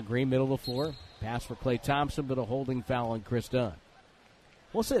 Draymond Green, middle of the floor. Pass for Klay Thompson, but a holding foul on Chris Dunn.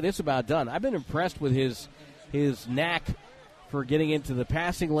 We'll say this about Dunn. I've been impressed with his knack for getting into the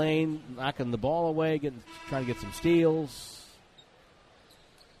passing lane, knocking the ball away, trying to get some steals.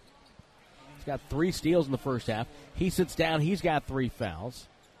 He's got 3 steals in the first half. He sits down. He's got 3 fouls.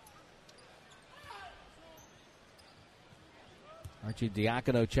 Archie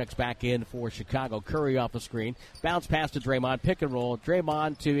Diacono checks back in for Chicago. Curry off the screen. Bounce pass to Draymond. Pick and roll.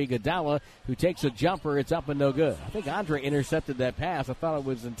 Draymond to Iguodala, who takes a jumper. It's up and no good. I think Andre intercepted that pass. I thought it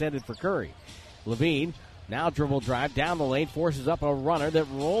was intended for Curry. Levine, now dribble drive down the lane, forces up a runner that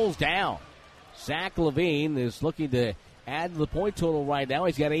rolls down. Zach LaVine is looking to add to the point total right now.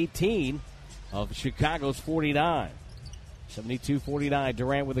 He's got 18 of Chicago's 49. 72-49,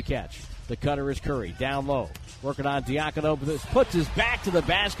 Durant with the catch. The cutter is Curry, down low. Working on Diacono, puts his back to the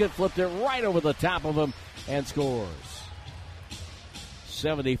basket, flipped it right over the top of him, and scores.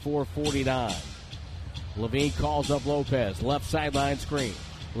 74-49. Levine calls up Lopez, left sideline screen.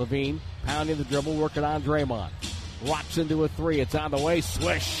 Levine pounding the dribble, working on Draymond. Rocks into a 3, it's on the way,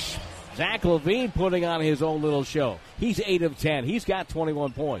 swish. Zach LaVine putting on his own little show. He's 8 of 10. He's got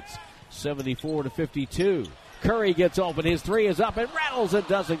 21 points. 74-52. Curry gets open. His 3 is up. It rattles. It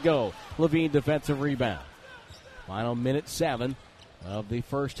doesn't go. Levine defensive rebound. Final minute 7 of the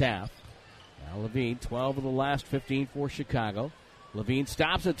first half. Now Levine, 12 of the last 15 for Chicago. Levine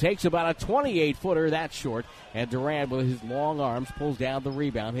stops and takes about a 28-footer. That's short. And Durant, with his long arms, pulls down the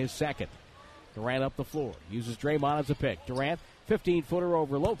rebound, his second. Durant up the floor. Uses Draymond as a pick. Durant, 15-footer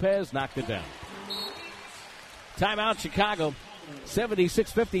over Lopez. Knocked it down. Timeout, Chicago.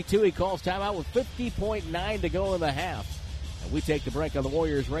 76-52. He calls timeout with 50.9 to go in the half. And we take the break on the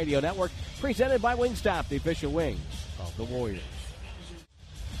Warriors Radio Network, presented by Wingstop, the official wings of the Warriors.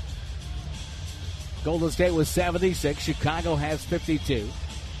 Golden State was 76. Chicago has 52.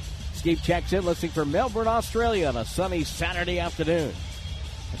 Steve checks in, listening for Melbourne, Australia on a sunny Saturday afternoon.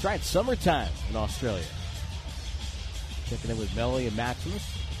 That's right, summertime in Australia. Checking in with Melly and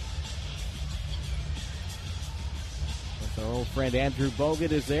Maximus. Our old friend Andrew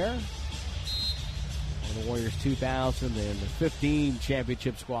Bogut is there. The Warriors 2015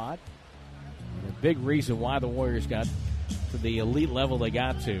 championship squad. And a big reason why the Warriors got to the elite level they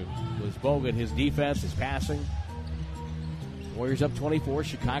got to was Bogut, his defense, his passing. Warriors up 24.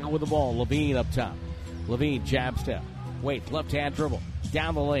 Chicago with the ball. Levine up top. Levine jab step. Wait, left-hand dribble.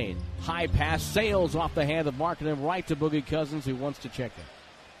 Down the lane. High pass sails off the hand of Markkanen right to Boogie Cousins, who wants to check in.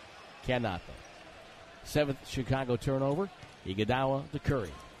 Cannot, though. 7th Chicago turnover. Iguodala to Curry.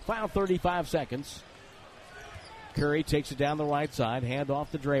 Final 35 seconds. Curry takes it down the right side. Hand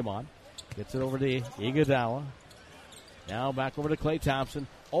off to Draymond. Gets it over to Iguodala. Now back over to Klay Thompson.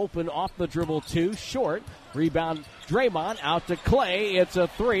 Open off the dribble 2. Short. Rebound Draymond out to Klay. It's a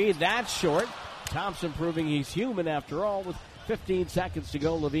 3. That's short. Thompson proving he's human after all with 15 seconds to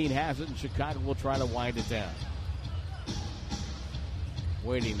go. Levine has it, and Chicago will try to wind it down.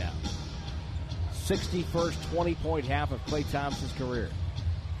 Waiting now. 61st 20-point half of Klay Thompson's career.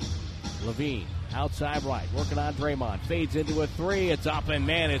 Levine, outside right, working on Draymond. Fades into a three. It's up, and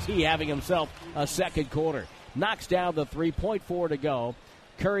man, is he having himself a second quarter. Knocks down the 3.4 to go.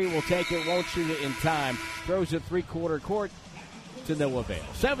 Curry will take it, won't shoot it in time. Throws it three-quarter court to no avail.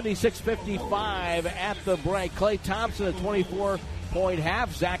 76-55 at the break. Klay Thompson, a 24-point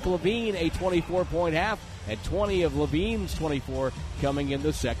half. Zach LaVine, a 24-point half. And 20 of Levine's 24 coming in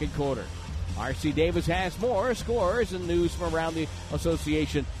the second quarter. R.C. Davis has more scores and news from around the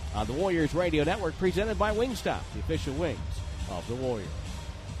association on the Warriors Radio Network, presented by Wingstop, the official wings of the Warriors.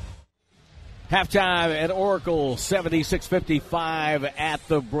 Halftime at Oracle, 76-55 at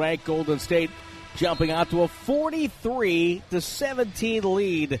the break. Golden State jumping out to a 43-17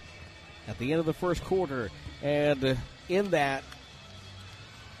 lead at the end of the first quarter. And in that,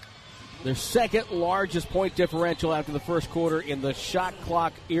 their second largest point differential after the first quarter in the shot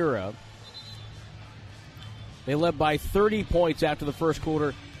clock era. They led by 30 points after the first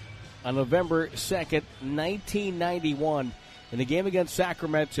quarter on November 2nd, 1991. In the game against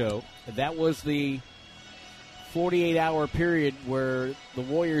Sacramento, that was the 48-hour period where the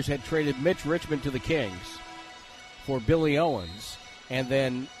Warriors had traded Mitch Richmond to the Kings for Billy Owens. And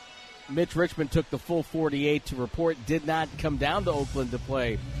then Mitch Richmond took the full 48 to report, did not come down to Oakland to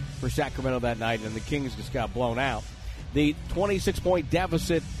play for Sacramento that night, and the Kings just got blown out. The 26-point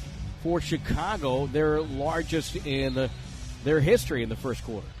deficit for Chicago, their largest in their history in the first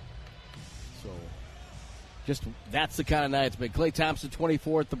quarter. So, just that's the kind of night it's been. Klay Thompson,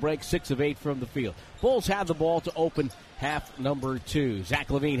 24 at the break, 6 of 8 from the field. Bulls have the ball to open half number 2. Zach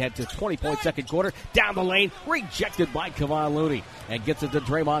LaVine had to 20-point second quarter. Down the lane, rejected by Kevon Looney. And gets it to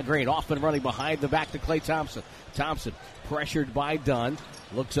Draymond Green. Off and running behind the back to Klay Thompson. Thompson pressured by Dunn.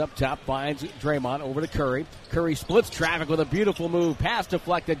 Looks up top, finds Draymond over to Curry. Curry splits traffic with a beautiful move. Pass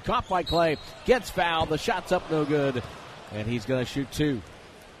deflected, caught by Klay. Gets fouled. The shot's up, no good. And he's going to shoot 2.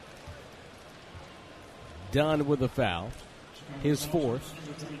 Dunn with the foul. His fourth.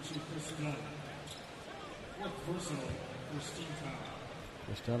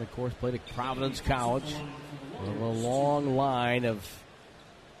 Chris Dunn, of course, played at Providence College. We have a long line of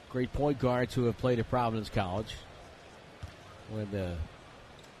great point guards who have played at Providence College. When the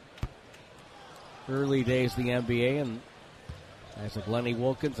early days of the NBA, and guys like Lenny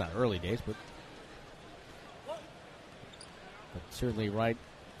Wilkins, not early days, but certainly right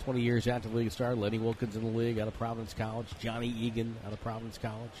 20 years after the league started. Lenny Wilkins in the league out of Providence College. Johnny Egan out of Providence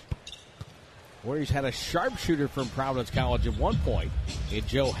College. Warriors had a sharpshooter from Providence College at one point in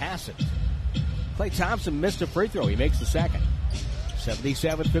Joe Hassett. Klay Thompson missed a free throw. He makes the second.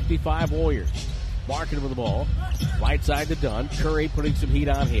 77-55 Warriors. Marking with the ball. Right side to Dunn. Curry putting some heat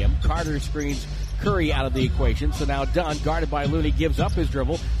on him. Carter screens Curry out of the equation. So now Dunn, guarded by Looney, gives up his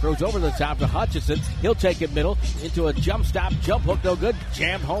dribble. Throws over the top to Hutchison. He'll take it middle into a jump stop. Jump hook, no good.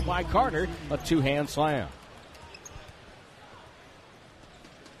 Jammed home by Carter. A two-hand slam.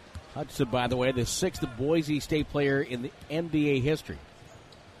 Hutchison, by the way, the 6th Boise State player in the NBA history.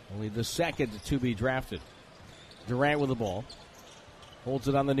 Only the second to be drafted. Durant with the ball. Holds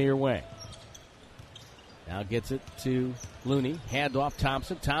it on the near wing. Now gets it to Looney. Hand off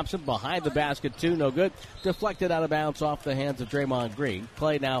Thompson. Thompson behind the basket, too. No good. Deflected out of bounds off the hands of Draymond Green.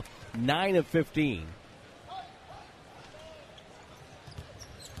 Klay now 9 of 15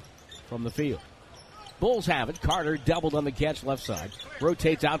 from the field. Bulls have it. Carter doubled on the catch left side.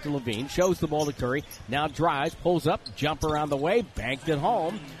 Rotates out to LaVine. Shows the ball to Curry. Now drives. Pulls up. Jumper on the way. Banked it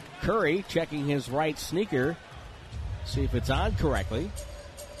home. Curry checking his right sneaker. See if it's on correctly.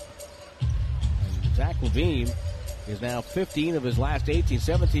 And Zach LaVine is now 15 of his last 18,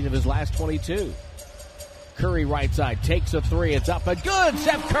 17 of his last 22. Curry right side takes a three. It's up and good.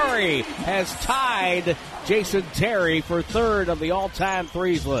 Steph Curry has tied Jason Terry for third on the all-time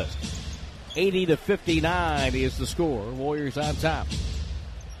threes list. 80-59 is the score. Warriors on top.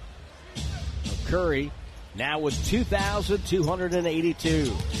 Curry now with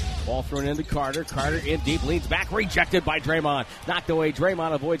 2,282. Ball thrown into Carter. Carter in deep, leads back, rejected by Draymond. Knocked away.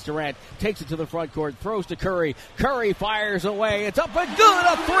 Draymond avoids Durant. Takes it to the front court. Throws to Curry. Curry fires away. It's up and good.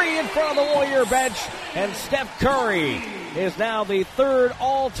 A three in front of the Warrior bench. And Steph Curry is now the third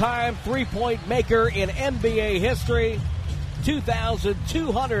all-time three-point maker in NBA history.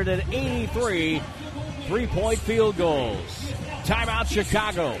 2,283 three-point field goals. Timeout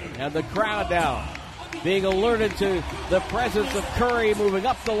Chicago. And the crowd now being alerted to the presence of Curry moving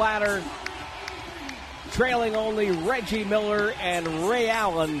up the ladder, trailing only Reggie Miller and Ray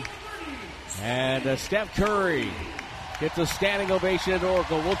Allen. And Steph Curry gets a standing ovation at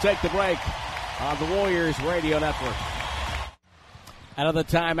Oracle. We'll take the break on the Warriors Radio Network. Out of the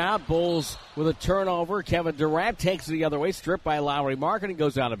timeout, Bulls with a turnover. Kevin Durant takes it the other way, stripped by Lauri Markkanen,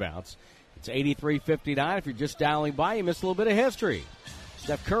 goes out of bounds. It's 83-59. If you're just dialing by, you missed a little bit of history.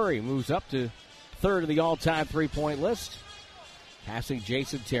 Steph Curry moves up to third of the all-time three-point list, passing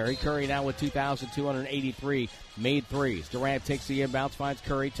Jason Terry. Curry now with 2,283 made threes. Durant takes the inbounds, finds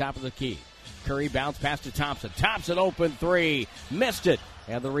Curry, top of the key. Curry bounce pass to Thompson. Thompson open three, missed it.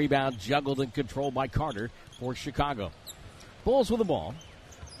 And the rebound juggled and controlled by Carter for Chicago. Bulls with the ball.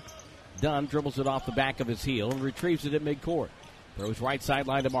 Dunn dribbles it off the back of his heel and retrieves it at midcourt. Throws right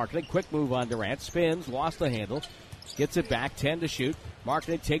sideline to Markkanen. Quick move on Durant. Spins, lost the handle. Gets it back, 10 to shoot.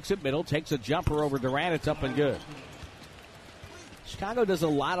 Markkanen takes it middle, takes a jumper over Durant. It's up and good. Chicago does a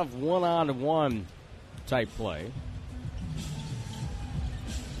lot of one-on-one type play.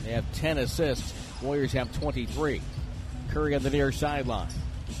 They have 10 assists. Warriors have 23. Curry on the near sideline.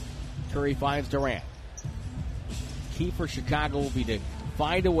 Curry finds Durant. Key for Chicago will be to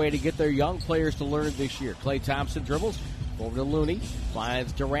find a way to get their young players to learn this year. Klay Thompson dribbles over to Looney.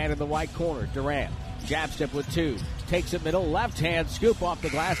 Finds Durant in the right corner. Durant, jab step with two. Takes it middle. Left hand scoop off the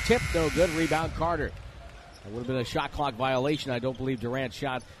glass. Tip, no good. Rebound Carter. That would have been a shot clock violation. I don't believe Durant's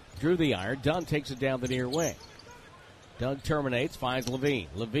shot drew the iron. Dunn takes it down the near wing. Dunn terminates, finds Levine.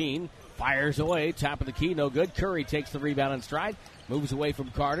 Levine fires away, top of the key, no good. Curry takes the rebound in stride, moves away from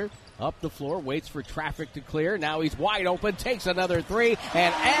Carter, up the floor, waits for traffic to clear. Now he's wide open, takes another three,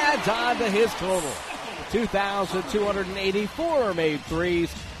 and adds on to his total. 2,284 made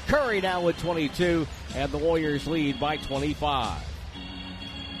threes. Curry now with 22, and the Warriors lead by 25.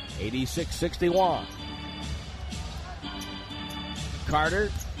 86-61. Carter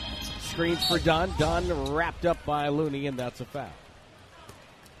screens for Dunn. Dunn wrapped up by Looney, and that's a foul.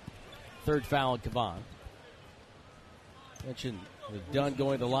 Third foul on Kevon. Mentioned with Dunn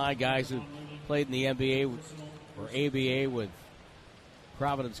going to the line, guys who played in the NBA or ABA with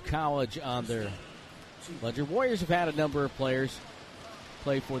Providence College on their ledger. Warriors have had a number of players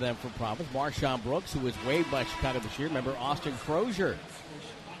play for them from Providence. Marshawn Brooks, who was waived by Chicago this year. Remember, Austin Crozier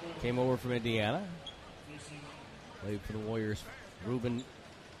came over from Indiana. Played for the Warriors. Ruben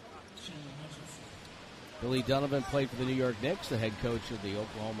Billy Donovan played for the New York Knicks, the head coach of the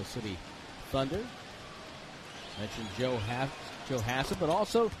Oklahoma City Thunder. Mentioned Joe Hassett, but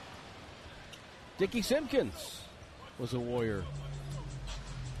also Dickie Simpkins was a Warrior.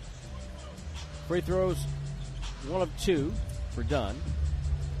 Free throws, 1 of 2 for Dunn.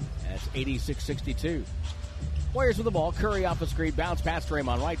 That's 86-62. Warriors with the ball. Curry off the screen. Bounce past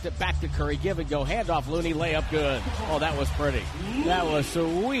Draymond. Right back to Curry. Give and go. Handoff Looney. Layup good. Oh, that was pretty. That was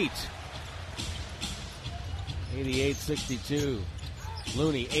sweet. 88-62.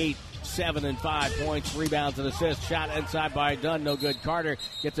 Looney, 8, 7, and 5 points. Rebounds and assists. Shot inside by Dunn. No good. Carter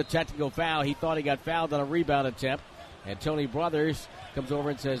gets a technical foul. He thought he got fouled on a rebound attempt. And Tony Brothers comes over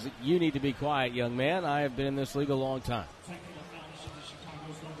and says, "You need to be quiet, young man. I have been in this league a long time."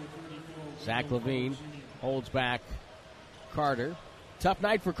 Zach LaVine holds back Carter. Tough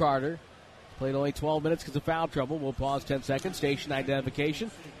night for Carter. Played only 12 minutes because of foul trouble. We'll pause 10 seconds. Station identification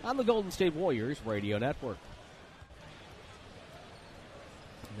on the Golden State Warriors Radio Network.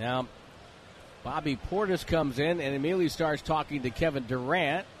 Now, Bobby Portis comes in and immediately starts talking to Kevin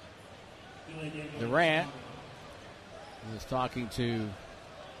Durant. Durant is talking to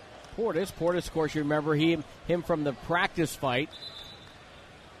Portis. Portis, of course, you remember him from the practice fight.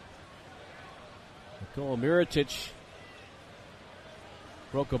 Nikola Mirotic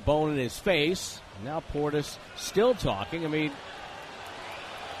broke a bone in his face. Now Portis still talking. I mean,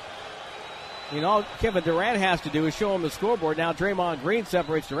 all Kevin Durant has to do is show him the scoreboard. Now Draymond Green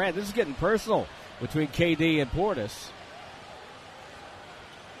separates Durant. This is getting personal between KD and Portis.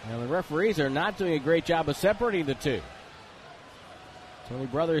 And the referees are not doing a great job of separating the two. Tony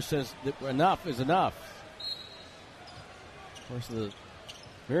Brothers says that enough is enough. Of course, the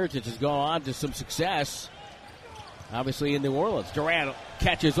Mirotic has gone on to some success, obviously in New Orleans. Durant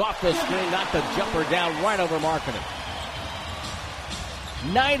catches off the screen, knocked the jumper down right over Markkanen.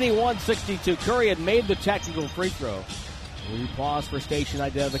 91-62. Curry had made the technical free throw. We pause for station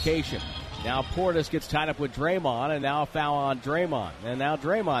identification. Now Portis gets tied up with Draymond, and now a foul on Draymond. And now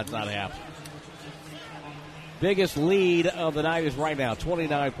Draymond's not happy. Biggest lead of the night is right now,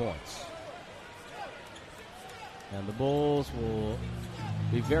 29 points. And the Bulls will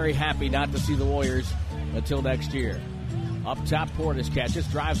be very happy not to see the Warriors until next year. Up top, Portis catches,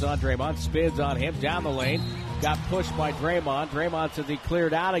 drives on Draymond, spins on him, down the lane. Got pushed by Draymond. Draymond says he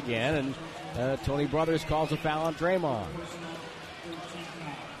cleared out again, and Tony Brothers calls a foul on Draymond.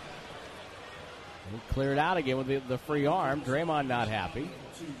 He cleared out again with the free arm. Draymond not happy.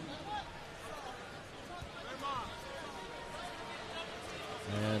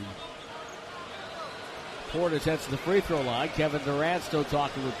 And Portis heads to the free throw line. Kevin Durant still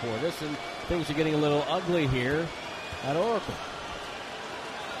talking with Portis, and things are getting a little ugly here at Oracle.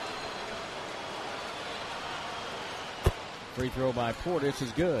 Free throw by Portis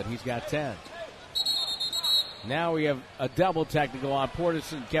is good. He's got 10. Now we have a double technical on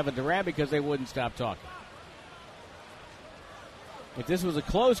Portis and Kevin Durant because they wouldn't stop talking. If this was a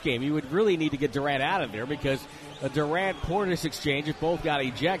close game, you would really need to get Durant out of there because a Durant-Portis exchange, if both got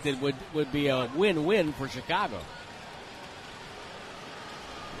ejected, would be a win-win for Chicago.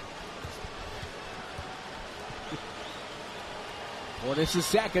 Portis'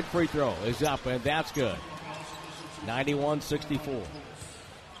 second free throw is up, and that's good. 91-64.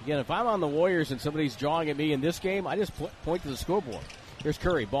 Again, if I'm on the Warriors and somebody's jawing at me in this game, I just point to the scoreboard. Here's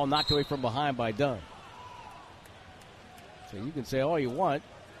Curry. Ball knocked away from behind by Dunn. So you can say all you want.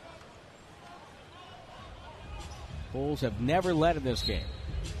 Bulls have never led in this game.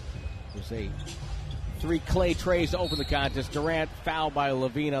 There's a 3 Clay trays to open the contest. Durant fouled by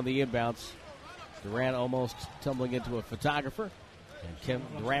Levine on the inbounds. Durant almost tumbling into a photographer. And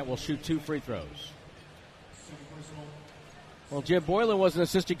Durant will shoot 2 free throws. Well, Jim Boylan was an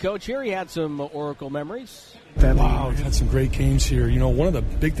assistant coach here. He had some Oracle memories. Wow, we've had some great games here. You know, one of the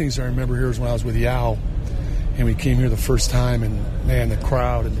big things I remember here is when I was with Yao, and we came here the first time, and, man, the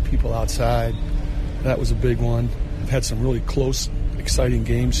crowd and the people outside, that was a big one. I've had some really close, exciting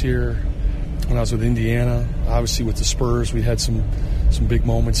games here. When I was with Indiana, obviously with the Spurs, we had some big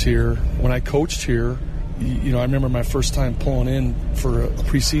moments here. When I coached here, you know, I remember my first time pulling in for a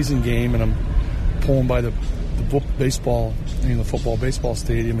preseason game, and I'm pulling by the baseball, the football baseball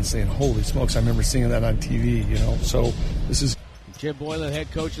stadium and saying, holy smokes, I remember seeing that on TV, you know. So this is Jim Boylan,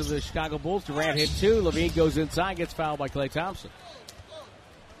 head coach of the Chicago Bulls. Durant hit 2. Levine goes inside, gets fouled by Klay Thompson.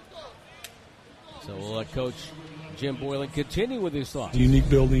 So we'll let Coach Jim Boylan continue with his thoughts. Unique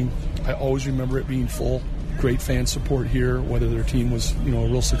building. I always remember it being full. Great fan support here, whether their team was, you know, a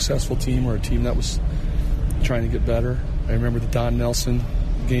real successful team or a team that was trying to get better. I remember the Don Nelson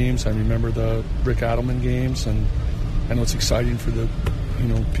games. I remember the Rick Adelman games, and I know it's exciting for the, you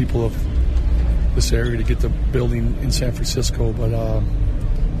know, people of this area to get the building in San Francisco, but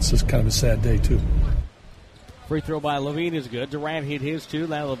it's just kind of a sad day too. Free throw by Levine is good. Durant hit his 2.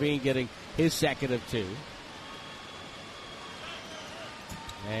 Now Levine getting his second of 2.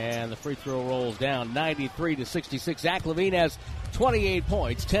 And the free throw rolls down 93-66. Zach LaVine has 28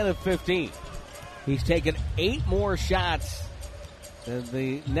 points, 10 of 15. He's taken 8 more shots than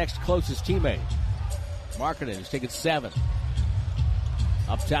the next closest teammate. Markkanen has taken 7.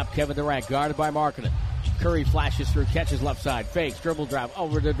 Up top, Kevin Durant, guarded by Markkanen. Curry flashes through, catches left side, fakes, dribble drive,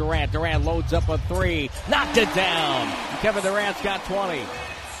 over to Durant. Durant loads up a 3, knocked it down. Kevin Durant's got 20.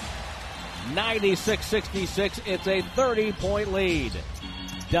 96-66, it's a 30-point lead.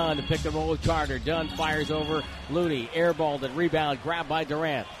 Dunn to pick and roll with Carter. Dunn fires over Looney, airballed and rebound, grabbed by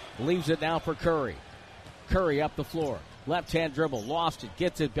Durant. Leaves it now for Curry. Curry up the floor. Left-hand dribble, lost it,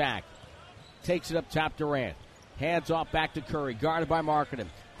 gets it back. Takes it up top, Durant. Hands off back to Curry, guarded by Markkanen.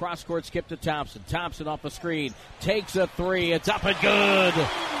 Cross-court skip to Thompson. Thompson off the screen, takes a 3. It's up and good.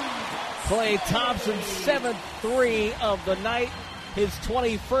 Klay Thompson's 7th 3 of the night. His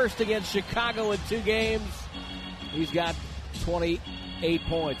 21st against Chicago in 2 games. He's got 28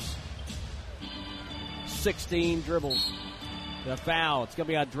 points. 16 dribbles. The foul. It's going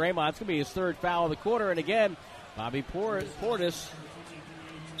to be on Draymond. It's going to be his 3rd foul of the quarter. And again, Bobby Portis.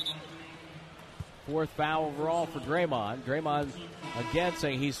 4th foul overall for Draymond. Draymond again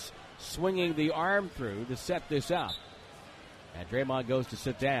saying he's swinging the arm through to set this up. And Draymond goes to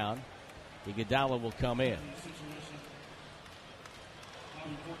sit down. Iguodala will come in.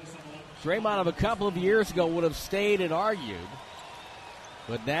 Draymond of a couple of years ago would have stayed and argued.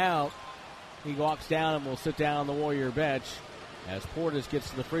 But now he walks down and will sit down on the Warrior bench as Portis gets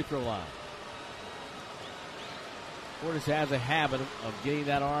to the free throw line. Portis has a habit of getting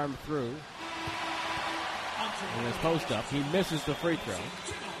that arm through. In his post-up, he misses the free throw.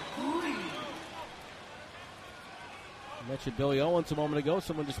 I mentioned Billy Owens a moment ago.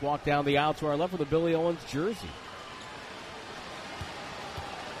 Someone just walked down the aisle to our left with a Billy Owens jersey.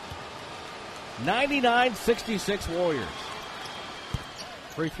 99-66 Warriors.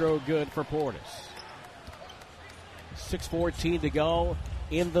 Free throw good for Portis. 6:14 to go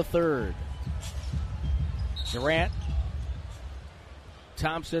in the 3rd. Durant,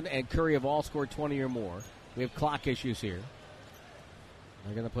 Thompson, and Curry have all scored 20 or more. We have clock issues here.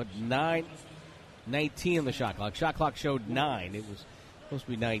 They're going to put 19 in the shot clock. Shot clock showed 9. It was supposed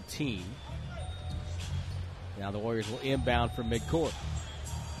to be 19. Now the Warriors will inbound from midcourt.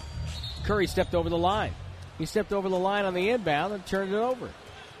 Curry stepped over the line. He stepped over the line on the inbound and turned it over.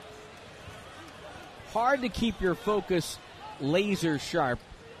 Hard to keep your focus laser sharp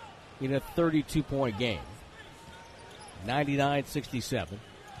in a 32-point game. 99-67.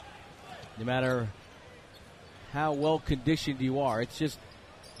 No matter how well conditioned you are, it's just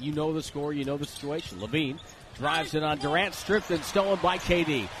you know the score, you know the situation. Levine drives it on Durant, stripped and stolen by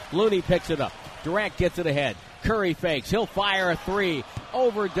KD. Looney picks it up. Durant gets it ahead. Curry fakes. He'll fire a three.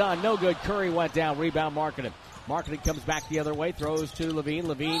 Overdone. No good. Curry went down. Rebound Markkanen. Markkanen comes back the other way. Throws to Levine.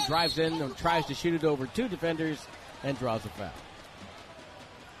 Levine drives in and tries to shoot it over two defenders and draws a foul.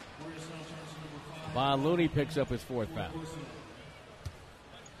 Von Looney picks up his fourth foul.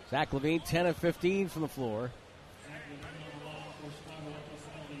 Zach Levine, 10 of 15 from the floor.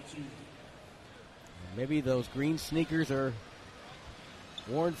 Maybe those green sneakers are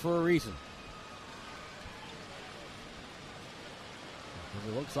worn for a reason.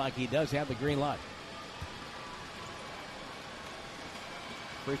 It looks like he does have the green light.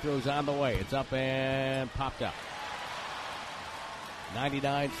 Free throw's on the way. It's up and popped out.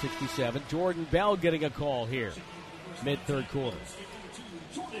 99-67. Jordan Bell getting a call here. Mid-third quarter.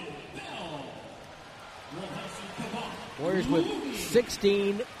 Warriors with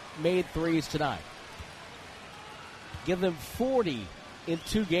 16 made threes tonight. Give them 40 in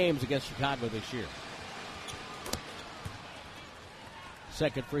 2 games against Chicago this year.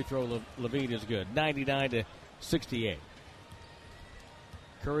 Second free throw, Levine is good. 99-68.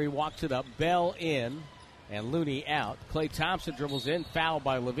 Curry walks it up. Bell in and Looney out. Klay Thompson dribbles in. Foul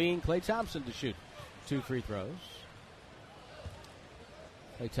by Levine. Klay Thompson to shoot 2 free throws.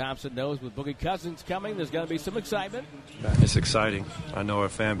 Klay Thompson knows with Boogie Cousins coming, there's going to be some excitement. It's exciting. I know our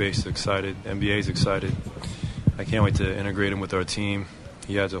fan base is excited. NBA's excited. I can't wait to integrate him with our team.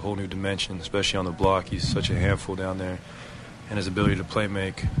 He adds a whole new dimension, especially on the block. He's such a handful down there. And his ability to play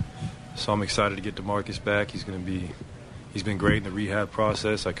make. So I'm excited to get DeMarcus back. He's been great in the rehab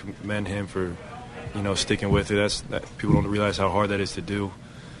process. I commend him for, sticking with it. People don't realize how hard that is to do,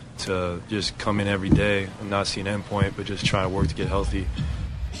 to just come in every day and not see an end point, but just try to work to get healthy.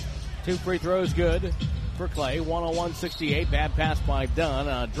 2 free throws good for Klay. 101-68. Bad pass by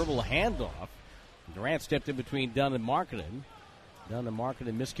Dunn. Dribble handoff. Durant stepped in between Dunn and Markkanen. Dunn and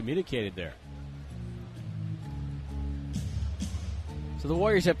Markkanen miscommunicated there. So the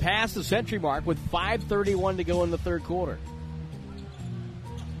Warriors have passed the century mark with 5:31 to go in the third quarter.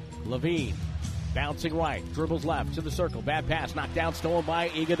 Levine bouncing right, dribbles left to the circle. Bad pass, knocked down, stolen by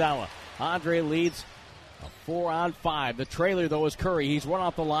Iguodala. Andre leads a 4-on-5. The trailer, though, is Curry. He's run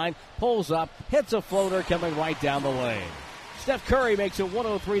off the line, pulls up, hits a floater coming right down the lane. Steph Curry makes it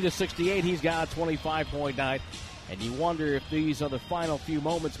 103-68. He's got a 25-point night. And you wonder if these are the final few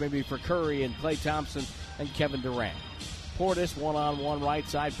moments maybe for Curry and Klay Thompson and Kevin Durant. Portis, one-on-one right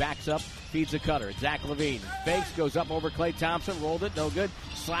side, backs up, feeds a cutter. Zach Levine fakes, goes up over Klay Thompson, rolled it, no good.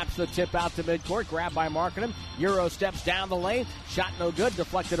 Slaps the tip out to midcourt, grabbed by Markkanen. Euro steps down the lane, shot no good,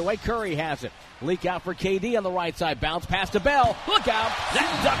 deflected away. Curry has it. Leak out for KD on the right side, bounce pass to Bell. Look out,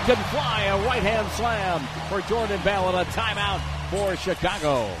 that duck can fly. A right-hand slam for Jordan Bell and a timeout for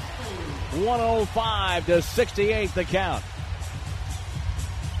Chicago. 105-68 the count.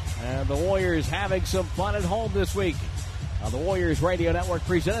 And the Warriors having some fun at home this week on the Warriors Radio Network,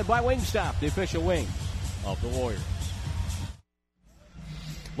 presented by Wingstop, the official wing of the Warriors.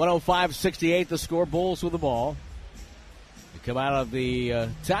 105-68 the score. Bulls with the ball. They come out of the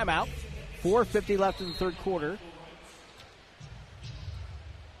timeout. 4:50 left in the third quarter.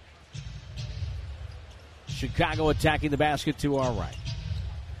 Chicago attacking the basket to our right.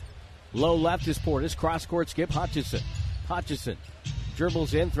 Low left is Portis. Cross-court skip, Hutchison. Hutchison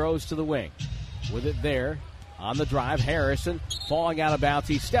dribbles in, throws to the wing. With it there. On the drive, Harrison falling out of bounds.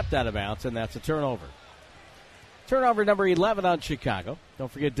 He stepped out of bounds, and that's a turnover. Turnover number 11 on Chicago.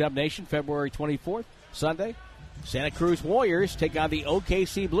 Don't forget Dub Nation, February 24th, Sunday. Santa Cruz Warriors take on the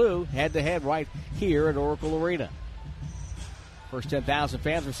OKC Blue head-to-head right here at Oracle Arena. First 10,000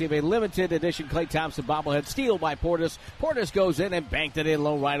 fans receive a limited edition Klay Thompson bobblehead steal by Portis. Portis goes in and banked it in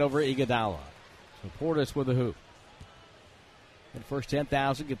low right over Iguodala. So Portis with the hoop. And first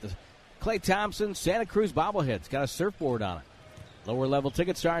 10,000 get the Klay Thompson Santa Cruz bobblehead's got a surfboard on it. Lower level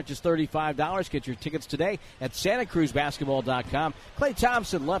tickets start just $35. Get your tickets today at SantaCruzBasketball.com. Klay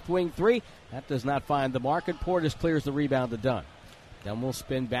Thompson, left wing three. That does not find the mark, and Portis clears the rebound to Dunn. Then we'll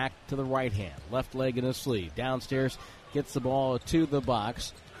spin back to the right hand. Left leg in his sleeve. Downstairs, gets the ball to the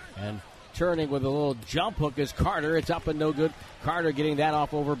box. And turning with a little jump hook is Carter. It's up and no good. Carter getting that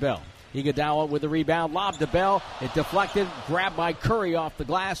off over Bell. Iguodala with the rebound, lob to Bell. It deflected, grabbed by Curry off the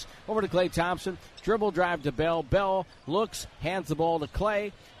glass. Over to Klay Thompson. Dribble drive to Bell. Bell looks, hands the ball to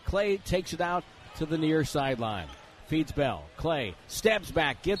Klay. Klay takes it out to the near sideline. Feeds Bell. Klay steps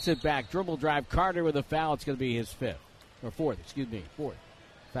back, gets it back. Dribble drive. Carter with a foul. It's going to be his fourth.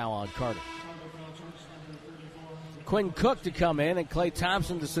 Foul on Carter. Quinn Cook to come in and Klay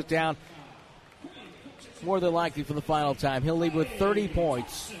Thompson to sit down. More than likely for the final time. He'll leave with 30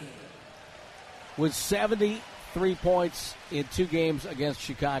 points. With 73 points in 2 games against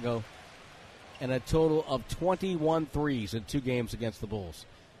Chicago. And a total of 21 threes in 2 games against the Bulls.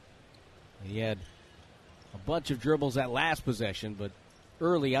 He had a bunch of dribbles that last possession, but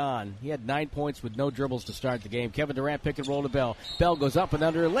early on, he had 9 points with no dribbles to start the game. Kevin Durant pick and roll to Bell. Bell goes up and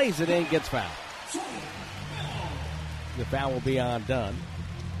under, lays it in, gets fouled. The foul will be on Dunn.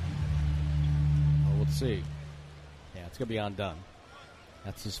 Well, we'll see. Yeah, it's going to be on Dunn.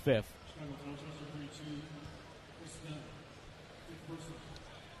 That's his 5th.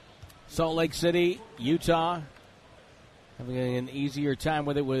 Salt Lake City, Utah, having an easier time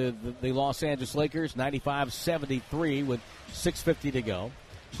with it with the Los Angeles Lakers, 95-73 with 6:50 to go.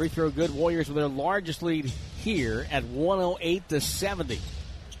 Free throw good. Warriors with their largest lead here at 108-70.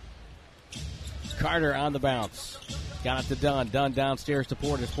 Carter on the bounce. Got it to Dunn. Dunn downstairs to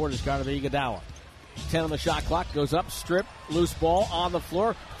Portis. Portis got it to Iguodala. 10 on the shot clock. Goes up, strip, loose ball on the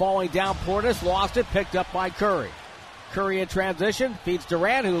floor. Falling down Portis. Lost it. Picked up by Curry. Curry in transition. Feeds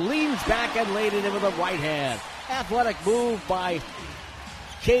Durant, who leans back and laid it in with a right hand. Athletic move by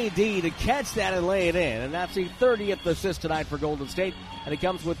KD to catch that and lay it in. And that's the 30th assist tonight for Golden State. And it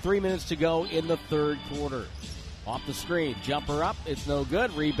comes with 3 minutes to go in the third quarter. Off the screen. Jumper up. It's no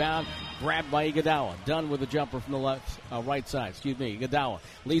good. Rebound. Grabbed by Iguodala. Done with the jumper from the right side. Iguodala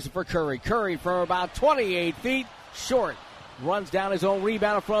leaves it for Curry. Curry from about 28 feet. Short. Runs down his own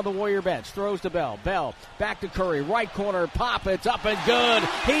rebound in front of the Warrior bench. Throws to Bell. Bell back to Curry. Right corner. Pop. It's up and good.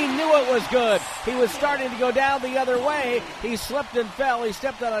 He knew it was good. He was starting to go down the other way. He slipped and fell. He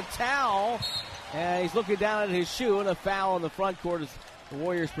stepped on a towel. And he's looking down at his shoe. And a foul in the front court as the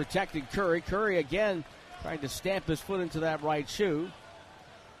Warriors protected Curry. Curry again trying to stamp his foot into that right shoe.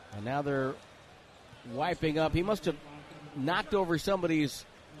 And now they're wiping up. He must have knocked over somebody's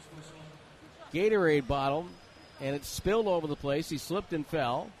Gatorade bottle, and it spilled over the place. He slipped and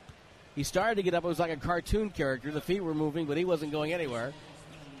fell. He started to get up. It was like a cartoon character. The feet were moving, but he wasn't going anywhere.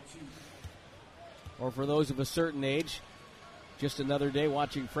 Or for those of a certain age, just another day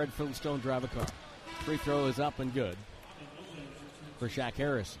watching Fred Flintstone drive a car. Free throw is up and good for Shaq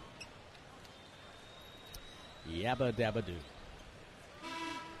Harrison. Yabba dabba doo.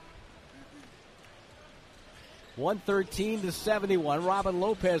 113-71. Robin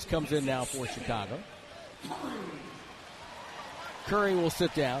Lopez comes in now for Chicago. Curry will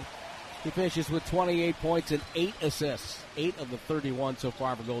sit down. He finishes with 28 points and 8 assists. 8 of the 31 so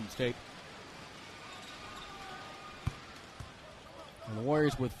far for Golden State. And the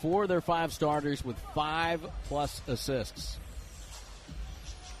Warriors with 4 of their 5 starters with 5+ assists.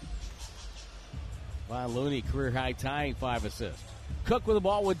 Von Looney, career-high tying 5 assists. Cook with the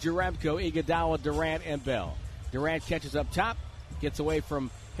ball with Jerebko, Iguodala, Durant, and Bell. Durant catches up top, gets away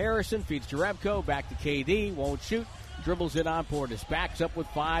from Harrison, feeds Jerebko, back to KD, won't shoot, dribbles it on Portis, backs up with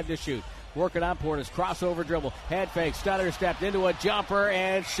 5 to shoot. Working on Portis, crossover dribble, head fake, stutter stepped into a jumper,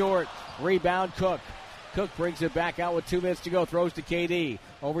 and short. Rebound, Cook. Cook brings it back out with 2 minutes to go, throws to KD,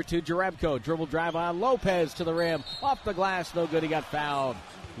 over to Jerebko, dribble drive on Lopez to the rim, off the glass, no good, he got fouled.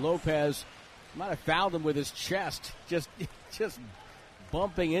 Lopez might have fouled him with his chest, just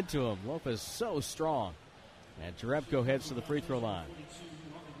bumping into him. Lopez so strong. And Jerebko heads to the free throw line.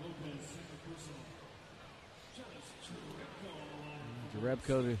 Jerebko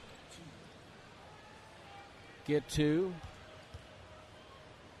to get 2.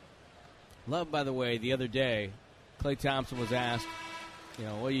 Love, by the way, the other day, Klay Thompson was asked,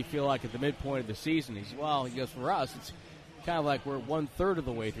 what do you feel like at the midpoint of the season? He goes, for us, it's kind of like we're 1/3 of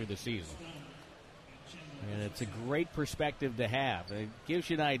the way through the season. And it's a great perspective to have. And it gives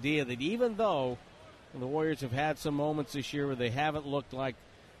you an idea that even though the Warriors have had some moments this year where they haven't looked like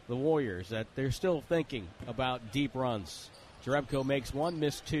the Warriors, that they're still thinking about deep runs. Jerebko makes 1,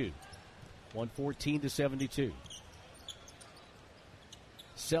 missed 2. 114-72.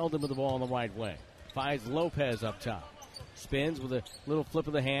 Selden with the ball in the right wing. Finds Lopez up top. Spins with a little flip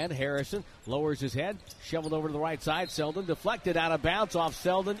of the hand. Harrison lowers his head. Shoveled over to the right side. Selden deflected out of bounds off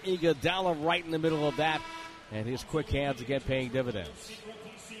Selden. Iguodala right in the middle of that. And his quick hands again paying dividends.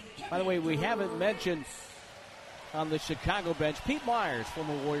 By the way, we haven't mentioned on the Chicago bench Pete Myers,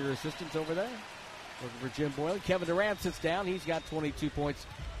 former Warrior assistant over there, working for Jim Boyle. Kevin Durant sits down. He's got 22 points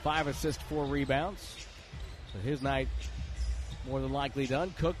 5 assists, 4 rebounds. So his night more than likely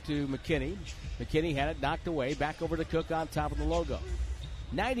done. Cook to McKinney. McKinney had it knocked away. Back over to Cook on top of the logo.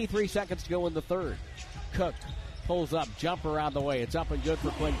 93 seconds to go in the third. Cook pulls up, jumper out the way. It's up and good for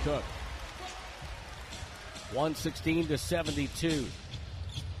Quinn Cook. 116-72.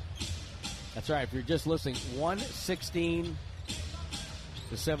 That's right, if you're just listening, 116-72.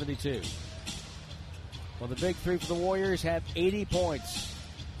 Well, the big three for the Warriors had 80 points.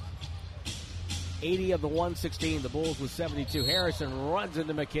 80 of the 116. The Bulls with 72. Harrison runs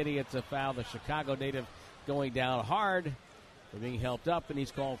into McKinney. It's a foul. The Chicago native going down hard. They're being helped up, and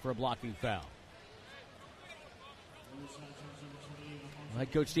he's called for a blocking foul.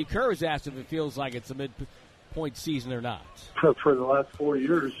 Head coach Steve Kerr was asked if it feels like it's a midpoint season or not. For the last 4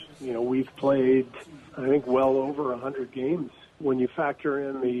 years, we've played, I think, well over 100 games. When you factor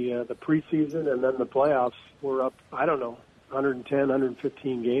in the preseason and then the playoffs, we're up, 110,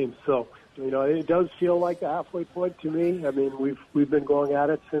 115 games. So, it does feel like a halfway point to me. I mean, we've been going at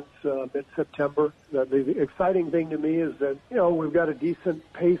it since mid-September. The exciting thing to me is that, we've got a decent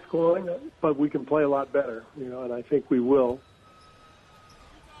pace going, but we can play a lot better, and I think we will.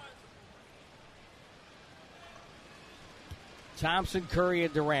 Thompson, Curry,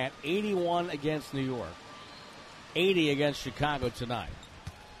 and Durant, 81 against New York. 80 against Chicago tonight.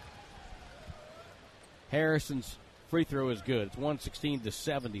 Harrison's free throw is good. It's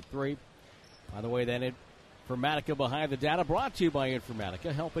 116-73. By the way, then Informatica Behind the Data, brought to you by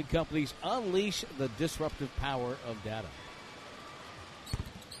Informatica, helping companies unleash the disruptive power of data.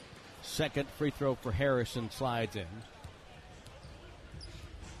 Second free throw for Harrison slides in.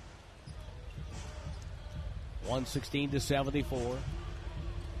 116-74.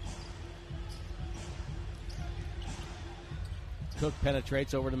 Cook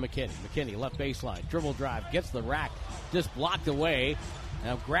penetrates over to McKinney. McKinney, left baseline, dribble drive, gets the rack, just blocked away.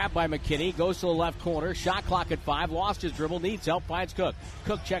 Now grabbed by McKinney, goes to the left corner, shot clock at 5, lost his dribble, needs help, finds Cook.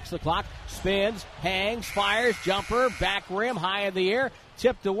 Cook checks the clock, spins, hangs, fires, jumper, back rim, high in the air,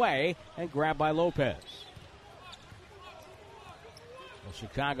 tipped away, and grabbed by Lopez. Well,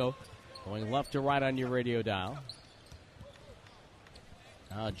 Chicago going left to right on your radio dial.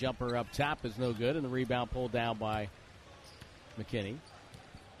 Jumper up top is no good, and the rebound pulled down by McKinney.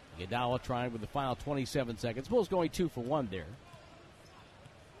 Iguodala trying with the final 27 seconds. Bulls going 2 for 1 there.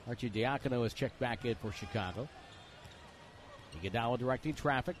 Archie Diacono has checked back in for Chicago. Iguodala directing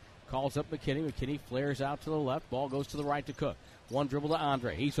traffic. Calls up McKinney. McKinney flares out to the left. Ball goes to the right to Cook. One dribble to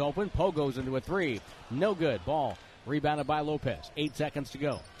Andre. He's open. Poe goes into a 3. No good. Ball rebounded by Lopez. 8 seconds to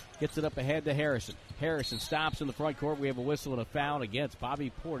go. Gets it up ahead to Harrison. Harrison stops in the front court. We have a whistle and a foul against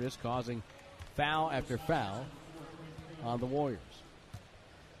Bobby Portis, causing foul after foul on the Warriors.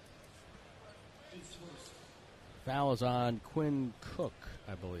 Foul is on Quinn Cook,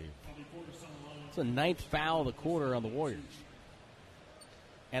 I believe. It's the 9th foul of the quarter on the Warriors.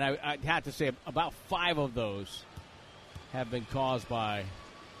 And I have to say, about 5 of those have been caused by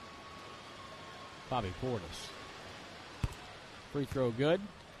Bobby Portis. Free throw good.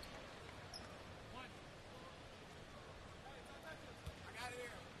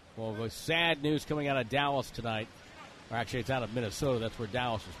 Well, the sad news coming out of Dallas tonight. Or actually, it's out of Minnesota. That's where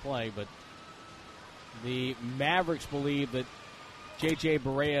Dallas is playing. But the Mavericks believe that J.J.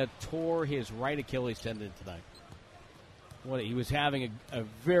 Barea tore his right Achilles tendon tonight. He was having a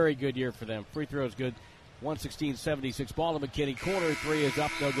very good year for them. Free throw is good. 116-76. Ball to McKinney. Corner 3 is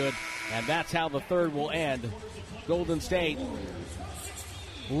up, no good. And that's how the third will end. Golden State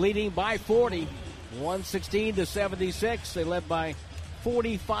leading by 40. 116-76. They led by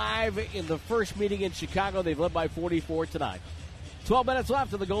 45 in the first meeting in Chicago. They've led by 44 tonight. 12 minutes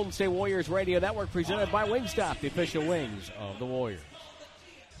left of the Golden State Warriors Radio Network, presented by Wingstop, the official wings of the Warriors.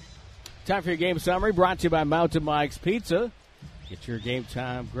 Time for your game summary, brought to you by Mountain Mike's Pizza. Get your game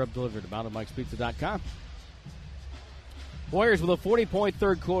time grub delivered to mountainmikespizza.com. Warriors with a 40-point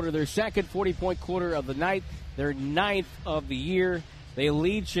third quarter, their second 40-point quarter of the night, their 9th of the year. They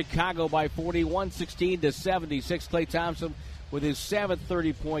lead Chicago by 40, 116-76. Klay Thompson with his 7th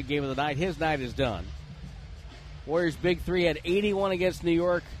 30-point game of the night. His night is done. Warriors' big three had 81 against New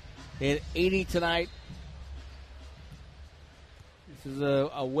York. They had 80 tonight. This is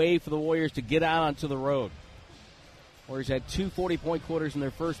a way for the Warriors to get out onto the road. Warriors had 2 40-point quarters in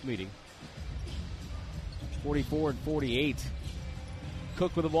their first meeting. 44 and 48.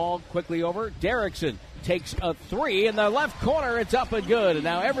 Cook with the ball quickly over. Derrickson takes a 3 in the left corner. It's up and good. And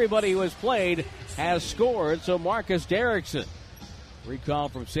now everybody who has played has scored. So Marcus Derrickson, recall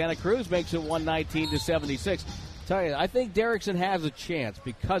from Santa Cruz, makes it 119-76. Tell you, I think Derrickson has a chance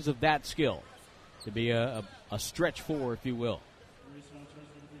because of that skill to be a stretch 4, if you will.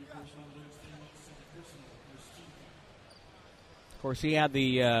 Of course, he had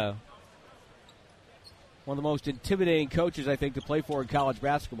the one of the most intimidating coaches, I think, to play for in college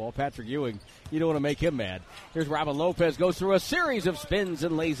basketball, Patrick Ewing. You don't want to make him mad. Here's Robin Lopez, goes through a series of spins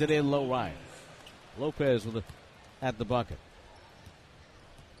and lays it in low right. Lopez at the bucket.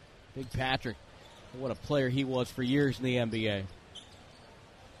 Big Patrick, what a player he was for years in the NBA.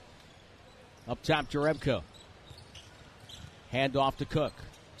 Up top, Jerebko. Hand off to Cook.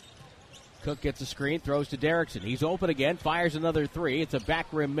 Cook gets a screen, throws to Derrickson. He's open again, fires another three. It's a back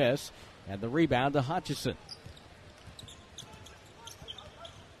rim miss, and the rebound to Hutchison.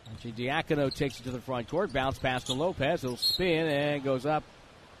 Diacono takes it to the front court, bounce pass to Lopez. He'll spin and goes up,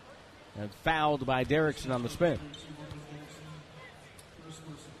 and fouled by Derrickson on the spin.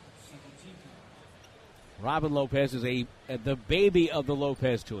 Robin Lopez is the baby of the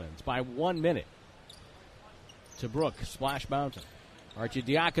Lopez twins by 1 minute. To Brook, Splash Mountain.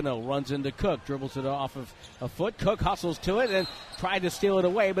 Arcidiacono runs into Cook, dribbles it off of a foot. Cook hustles to it and tried to steal it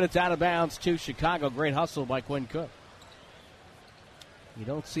away, but it's out of bounds to Chicago. Great hustle by Quinn Cook. You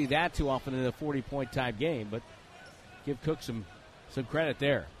don't see that too often in a 40-point type game, but give Cook some credit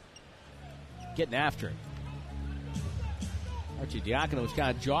there. Getting after it. Arcidiacono was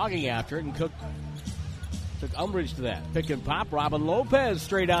kind of jogging after it, and Cook took umbrage to that. Pick and pop. Robin Lopez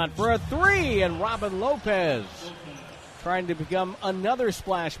straight on for a three, and Robin Lopez trying to become another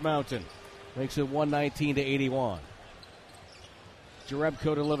Splash Mountain. Makes it 119-81.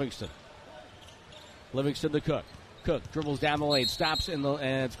 Jerebko to Livingston. Livingston to Cook. Cook dribbles down the lane, stops and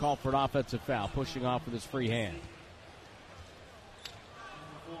it's called for an offensive foul, pushing off with his free hand.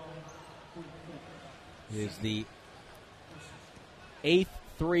 It is the 8th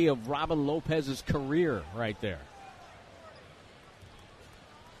three of Robin Lopez's career right there.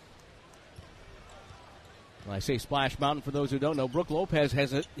 When I say Splash Mountain, for those who don't know, Brook Lopez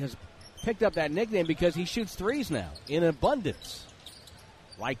has picked up that nickname because he shoots threes now in abundance.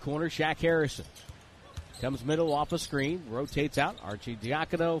 Right corner, Shaq Harrison. Comes middle off a screen, rotates out.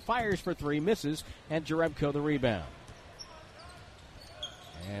 Arcidiacono fires for three, misses, and Jerebko the rebound.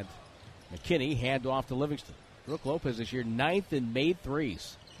 And McKinney hand off to Livingston. Brook Lopez this year 9th in made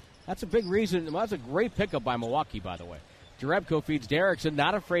threes. That's a big reason. Well, that's a great pickup by Milwaukee, by the way. Jerebko feeds Derrickson,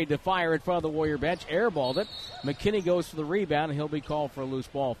 not afraid to fire in front of the Warrior bench. Airballed it. McKinney goes for the rebound, and he'll be called for a loose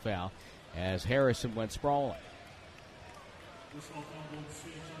ball foul as Harrison went sprawling.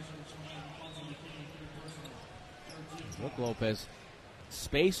 Brook Lopez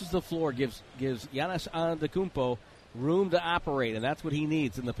spaces the floor, gives Giannis Antetokounmpo room to operate, and that's what he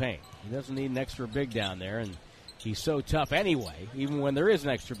needs in the paint. He doesn't need an extra big down there, and he's so tough anyway, even when there is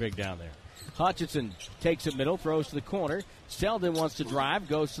an extra big down there. Hutchison takes it middle, throws to the corner. Selden wants to drive,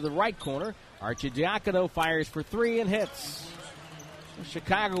 goes to the right corner. Arcidiacono fires for three and hits.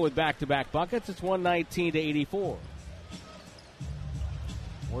 Chicago with back-to-back buckets. It's 119-84.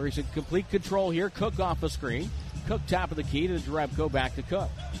 Warriors in complete control here. Cook off the screen. Cook top of the key to Jerebko, back to Cook.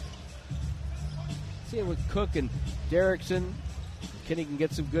 See it with Cook and Derrickson. McKinney can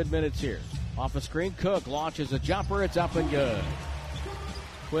get some good minutes here. Off the screen, Cook launches a jumper. It's up and good.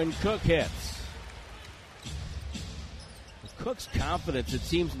 Quinn Cook hits. Cook's confidence, it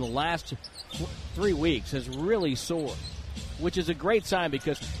seems, in the last 3 weeks has really soared, which is a great sign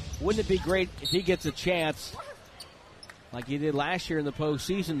because wouldn't it be great if he gets a chance like he did last year in the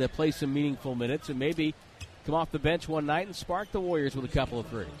postseason to play some meaningful minutes and maybe come off the bench one night and spark the Warriors with a couple of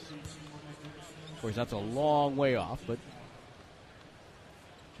threes. Of course, that's a long way off, but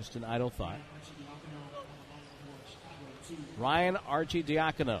just an idle thought. Ryan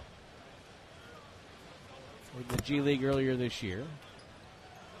Arcidiacono with the G League earlier this year.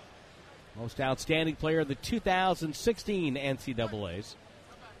 Most outstanding player of the 2016 NCAAs.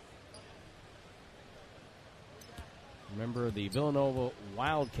 Member of the Villanova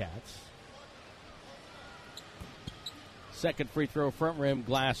Wildcats. Second free throw, front rim,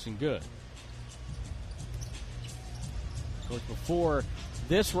 glass, and good. Of course, before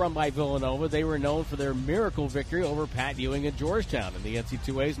this run by Villanova, they were known for their miracle victory over Pat Ewing at Georgetown in the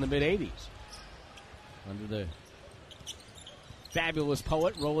NC2As in the mid-'80s. Under the fabulous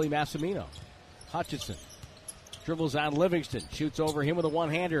poet, Rolly Massimino. Hutchison dribbles on Livingston, shoots over him with a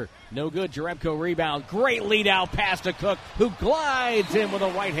one-hander. No good. Jerebko rebound. Great lead-out pass to Cook, who glides in with a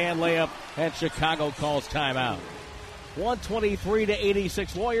right-hand layup, and Chicago calls timeout.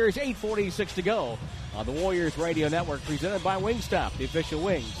 123-86 Warriors, 8:46 to go on the Warriors Radio Network, presented by Wingstop, the official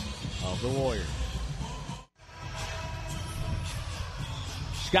wings of the Warriors.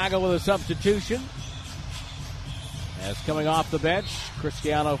 Chicago with a substitution. As coming off the bench,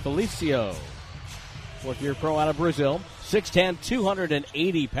 Cristiano Felicio, fourth-year pro out of Brazil, 6'10",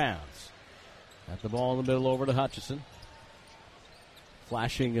 280 pounds. Got the ball in the middle over to Hutchison.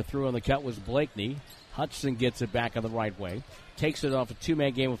 Flashing through on the cut was Blakeney. Hutchinson gets it back on the right wing. Takes it off a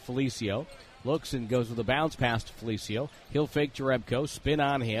two-man game with Felicio. Looks and goes with a bounce pass to Felicio. He'll fake Jerebko, spin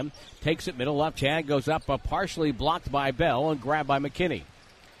on him. Takes it middle, left hand, goes up, partially blocked by Bell and grabbed by McKinney.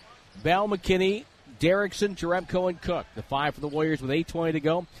 Bell, McKinney, Derrickson, Jerebko, and Cook. The 5 for the Warriors with 8:20 to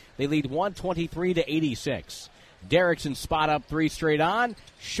go. They lead 123-86. Derrickson spot up 3 straight on.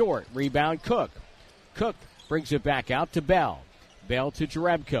 Short. Rebound Cook. Cook brings it back out to Bell. Bell to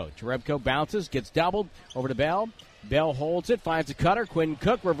Jerebko. Jerebko bounces, gets doubled. Over to Bell. Bell holds it, finds a cutter. Quinn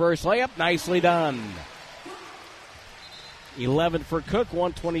Cook, reverse layup. Nicely done. 11 for Cook,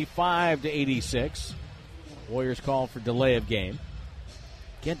 125-86. Warriors call for delay of game.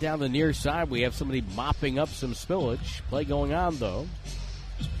 Get down the near side. We have somebody mopping up some spillage. Play going on, though.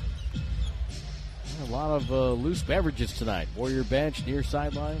 A lot of loose beverages tonight. Warrior bench, near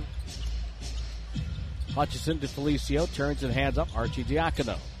sideline. Hutchinson to Felicio, turns and hands up. Archie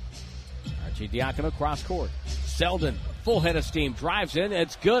Diacono. Archie Diacono cross court. Selden, full head of steam, drives in.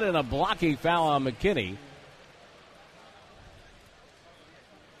 It's good, and a blocking foul on McKinney.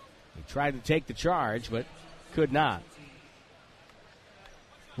 He tried to take the charge, but could not.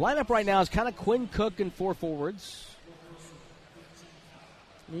 Lineup right now is kind of Quinn Cook and 4 forwards.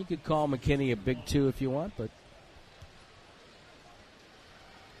 You could call McKinney a big 2 if you want, but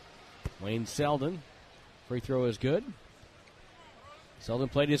Wayne Selden, free throw is good. Selden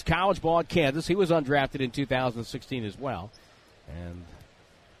played his college ball at Kansas. He was undrafted in 2016 as well. And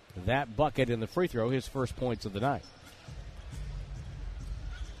that bucket in the free throw, his first points of the night.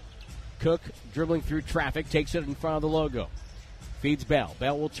 Cook dribbling through traffic, takes it in front of the logo. Feeds Bell.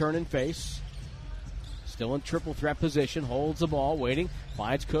 Bell will turn and face. Still in triple threat position, holds the ball, waiting.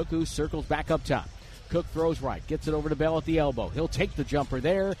 Finds Cook, who circles back up top. Cook throws right, gets it over to Bell at the elbow. He'll take the jumper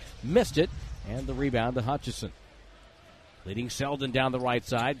there, missed it, and the rebound to Hutchinson. Leading Selden down the right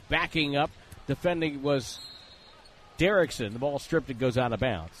side. Backing up, defending was Derrickson. The ball stripped and goes out of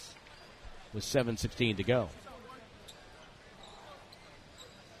bounds with 7:16 to go.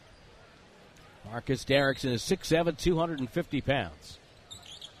 Marcus Derrickson is 6'7", 250 pounds.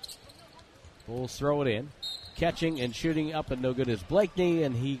 Bulls throw it in. Catching and shooting up and no good is Blakeney,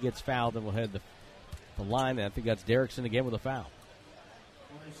 and he gets fouled and will head the line. And I think that's Derrickson again with a foul.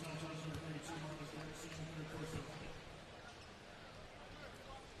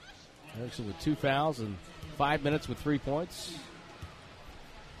 Derrickson with 2 fouls and 5 minutes with 3 points.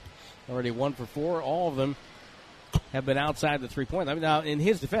 Already 1 for 4. All of them have been outside the 3-point line. Now, in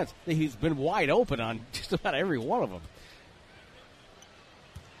his defense, he's been wide open on just about every one of them.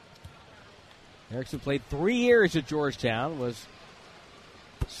 Derrickson played 3 years at Georgetown, was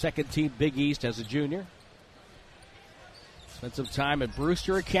second team Big East as a junior. Spent some time at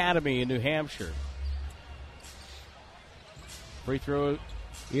Brewster Academy in New Hampshire. Free throw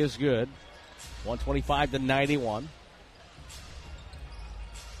is good. 125-91.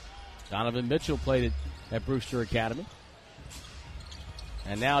 Donovan Mitchell played at Brewster Academy.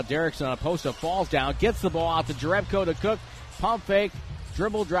 And now Derrickson on a post-up, falls down, gets the ball out to Jerebko to Cook. Pump fake,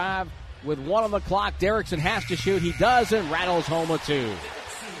 dribble drive. With 1 on the clock, Derrickson has to shoot. He does and rattles home a 2.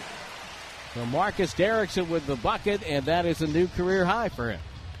 So Marcus Derrickson with the bucket, and that is a new career high for him.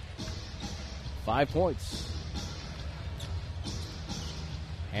 5 points.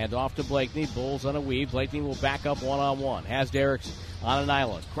 Hand off to Blakeney. Bulls on a weave. Blakeney will back up one-on-one. Has Derrickson on an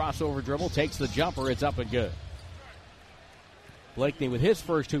island. Crossover dribble. Takes the jumper. It's up and good. Blakeney with his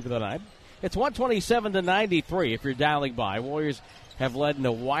first 2 for the night. It's 127-93 if you're dialing by. Warriors have led in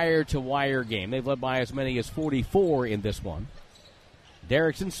a wire-to-wire game. They've led by as many as 44 in this one.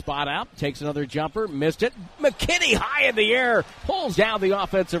 Derrickson spot out, takes another jumper, missed it. McKinney high in the air, pulls down the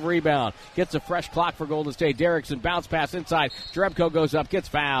offensive rebound. Gets a fresh clock for Golden State. Derrickson bounce pass inside. Jerebko goes up, gets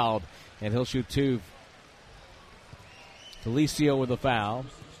fouled, and he'll shoot 2. Felicio with a foul.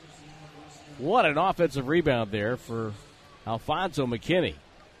 What an offensive rebound there for Alfonso McKinney.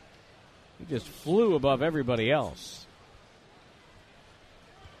 He just flew above everybody else.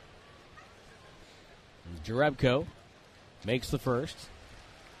 Jerebko makes the first.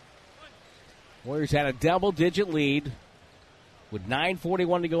 Warriors had a double-digit lead with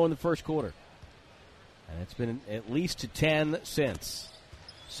 9:41 to go in the first quarter. And it's been at least to 10 since.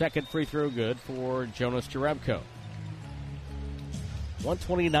 Second free throw good for Jonas Jerebko.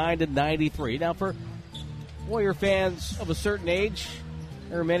 129-93. Now for Warrior fans of a certain age,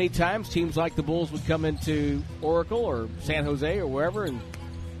 there are many times teams like the Bulls would come into Oracle or San Jose or wherever and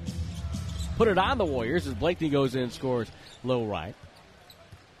put it on the Warriors as Blakeney goes in and scores low right.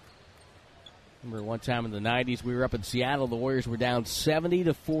 Remember one time in the 90s we were up in Seattle, the Warriors were down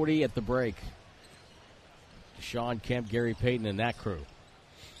 70-40 at the break. Sean Kemp, Gary Payton, and that crew.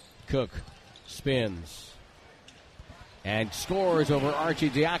 Cook spins and scores over Archie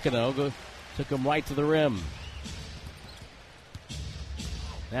Diacono. Took him right to the rim.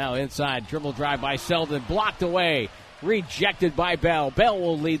 Now inside, dribble drive by Selden, blocked away, rejected by Bell. Bell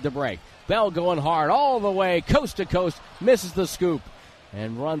will lead the break. Bell going hard all the way, coast to coast, misses the scoop,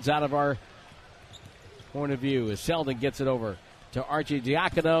 and runs out of our point of view as Selden gets it over to Archie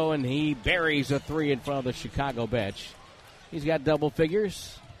Diacono, and he buries a three in front of the Chicago bench. He's got double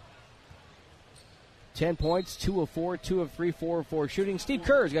figures. 10 points, 2 of 4, 2 of 3, 4 of 4 shooting. Steve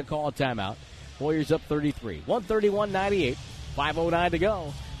Kerr's got to call a timeout. Warriors up 33, 131-98, 5:09 to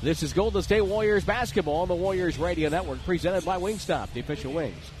go. This is Golden State Warriors basketball on the Warriors Radio Network, presented by Wingstop, the official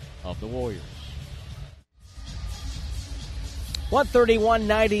wings of the Warriors.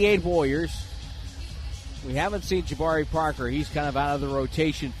 131-98 Warriors. We haven't seen Jabari Parker. He's kind of out of the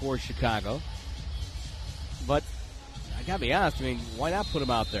rotation for Chicago. But I got to be honest, I mean, why not put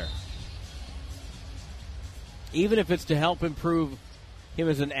him out there? Even if it's to help improve him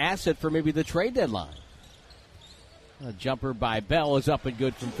as an asset for maybe the trade deadline. A jumper by Bell is up and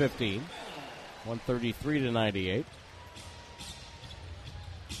good from 15. 133-98.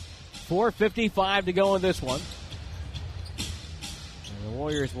 4:55 to go in this one. And the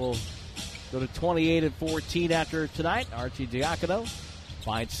Warriors will go to 28-14 after tonight. Archie Diacono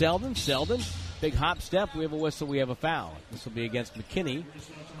finds Selden. Selden, big hop step. We have a whistle. We have a foul. This will be against McKinney.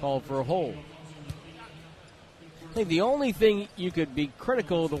 Called for a hold. I think the only thing you could be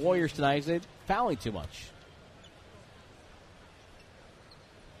critical of the Warriors tonight is they're fouling too much.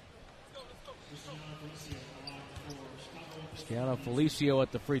 Cristiano Felicio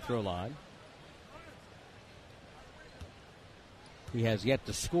at the free throw line. He has yet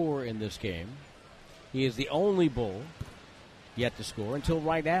to score in this game. He is the only Bull yet to score until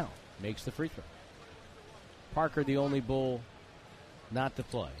right now. Makes the free throw. Parker, the only Bull not to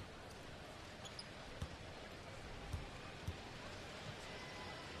play.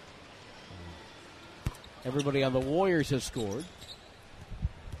 Everybody on the Warriors has scored.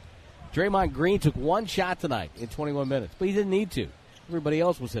 Draymond Green took one shot tonight in 21 minutes, but he didn't need to. Everybody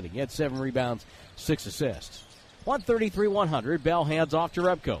else was hitting. He had 7 rebounds, 6 assists. 133-100. Bell hands off to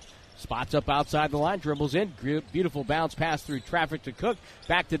Jerebko. Spots up outside the line, dribbles in. Beautiful bounce pass through traffic to Cook.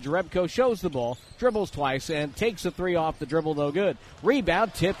 Back to Jerebko, shows the ball, dribbles twice, and takes a three off the dribble, no good.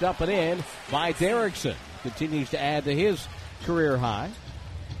 Rebound tipped up and in by Derrickson. Continues to add to his career high.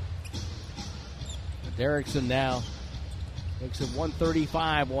 Derrickson now makes it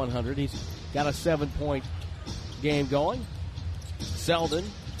 135-100. He's got a 7-point game going. Selden,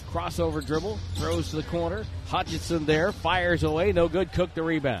 crossover dribble, throws to the corner. Hutchinson there, fires away, no good. Cook the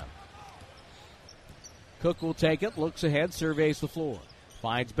rebound. Cook will take it, looks ahead, surveys the floor.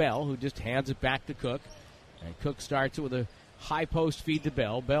 Finds Bell, who just hands it back to Cook. And Cook starts it with a high post feed to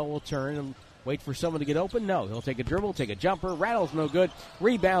Bell. Bell will turn and wait for someone to get open. No, he'll take a dribble, take a jumper. Rattles no good.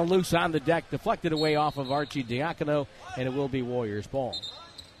 Rebound loose on the deck, deflected away off of Archie Diacono, and it will be Warriors ball.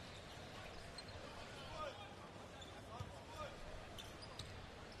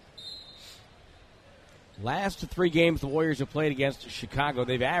 Last 3 games the Warriors have played against Chicago,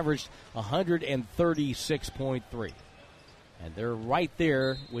 they've averaged 136.3. And they're right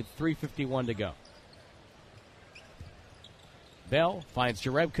there with 3:51 to go. Bell finds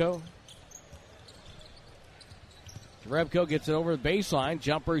Jerebko. Jerebko gets it over the baseline.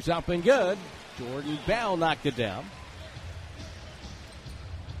 Jumper's up and good. Jordan Bell knocked it down.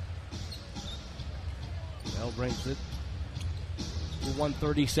 Bell brings it to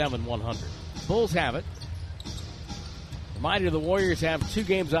 137-100. Bulls have it. Reminder, the Warriors have 2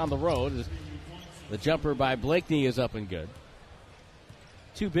 games on the road. The jumper by Blakeney is up and good.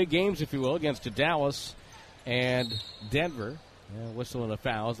 2 big games, if you will, against Dallas and Denver. Whistle and a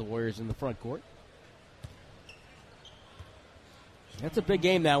foul as the Warriors in the front court. That's a big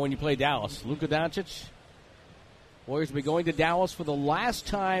game now when you play Dallas. Luka Doncic. Warriors will be going to Dallas for the last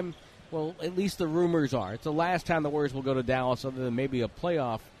time. Well, at least the rumors are. It's the last time the Warriors will go to Dallas other than maybe a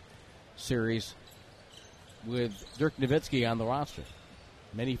playoff series with Dirk Nowitzki on the roster.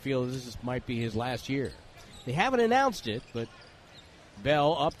 Many feel this might be his last year. They haven't announced it, but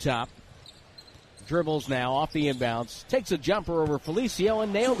Bell up top. Dribbles now off the inbounds. Takes a jumper over Felicio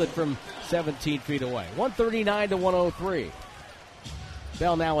and nailed it from 17 feet away. 139-103.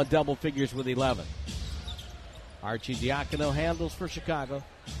 Bell now in double figures with 11. Archie Diacono handles for Chicago.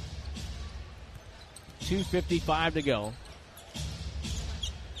 2:55 to go.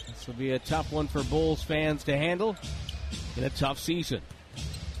 This will be a tough one for Bulls fans to handle in a tough season.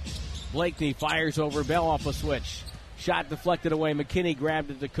 Blakeney fires over Bell off a switch. Shot deflected away. McKinney grabbed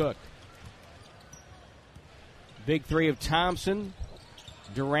it to Cook. Big three of Thompson.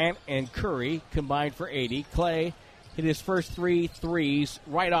 Durant and Curry combined for 80. Clay hit his first 3 threes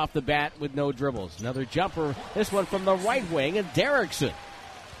right off the bat with no dribbles. Another jumper, this one from the right wing, and Derrickson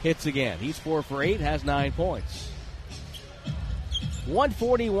hits again. He's 4 for 8, has 9 points.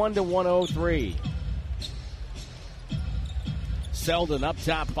 141-103. Selden up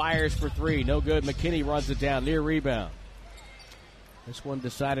top, fires for 3. No good. McKinney runs it down. Near rebound. This one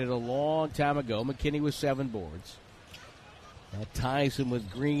decided a long time ago. McKinney with 7 boards. That ties him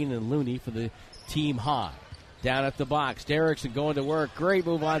with Green and Looney for the team high. Down at the box. Derrickson going to work. Great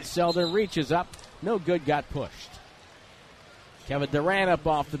move on Selden. Reaches up. No good. Got pushed. Kevin Durant up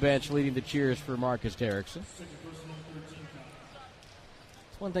off the bench leading the cheers for Marcus Derrickson.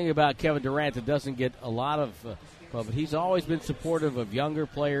 One thing about Kevin Durant that doesn't get a lot of but he's always been supportive of younger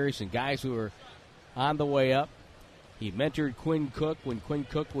players and guys who are on the way up. He mentored Quinn Cook when Quinn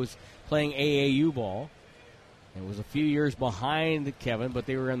Cook was playing AAU ball. It was a few years behind Kevin, but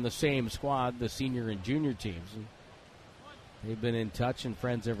they were in the same squad, the senior and junior teams. And they've been in touch and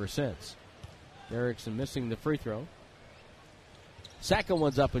friends ever since. Derrickson missing the free throw. Second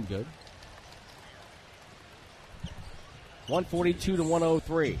one's up and good.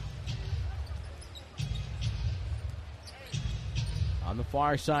 142-103. On the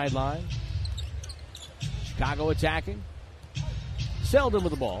far sideline. Chicago attacking. Selden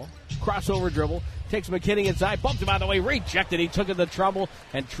with the ball. Crossover dribble. Takes McKinney inside. Bumped him out of the way. Rejected. He took it to Trouble.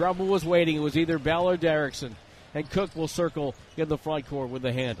 And Trouble was waiting. It was either Bell or Derrickson. And Cook will circle in the front court with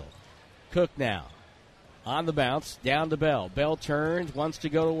the handle. Cook now. On the bounce. Down to Bell. Bell turns. Wants to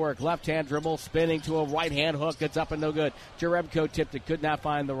go to work. Left-hand dribble. Spinning to a right-hand hook. It's up and no good. Jerebko tipped it. Could not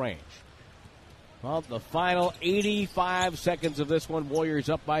find the range. Well, the final 85 seconds of this one. Warriors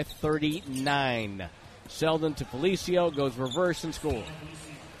up by 39. Selden to Felicio. Goes reverse and scores.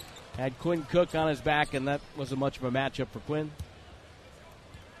 Had Quinn Cook on his back, and that wasn't much of a matchup for Quinn.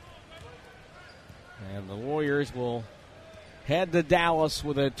 And the Warriors will head to Dallas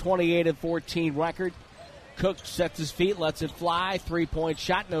with a 28-14 record. Cook sets his feet, lets it fly. 3-point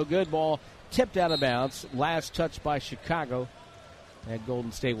shot, no good. Ball tipped out of bounds. Last touch by Chicago. And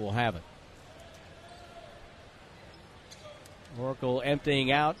Golden State will have it. Oracle emptying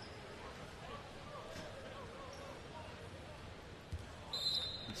out.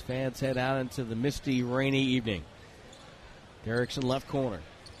 As fans head out into the misty, rainy evening. Derrickson left corner.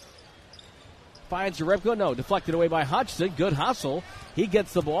 Finds Jerebko. No, deflected away by Hutchinson. Good hustle. He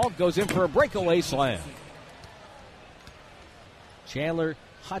gets the ball. Goes in for a breakaway slam. Chandler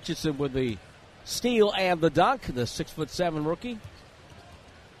Hutchinson with the steal and the dunk. The 6'7" rookie.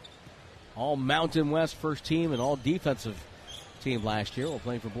 All Mountain West first team and all defensive team last year while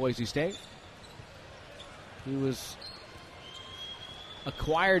playing for Boise State. He was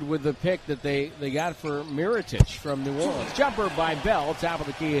acquired with the pick that they got for Mirotic from New Orleans. Jumper by Bell. Top of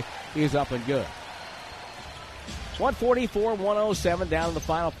the key is up and good. 144-107 down to the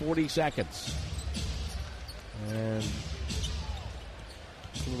final 40 seconds. And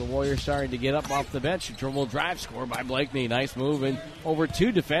some of the Warriors starting to get up off the bench. A dribble drive score by Blakeney. Nice move and over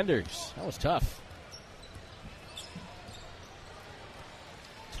 2 defenders. That was tough.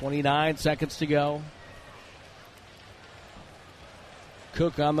 29 seconds to go.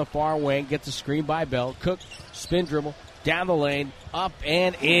 Cook on the far wing. Gets a screen by Bell. Cook, spin dribble, down the lane, up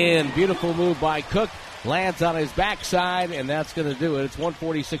and in. Beautiful move by Cook. Lands on his backside, and that's going to do it. It's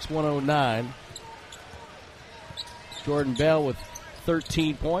 146-109. Jordan Bell with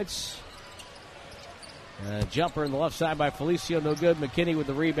 13 points. And a jumper in the left side by Felicio. No good. McKinney with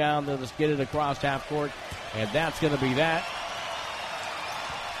the rebound. They'll just get it across half court. And that's going to be that.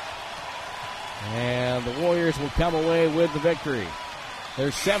 And the Warriors will come away with the victory. Their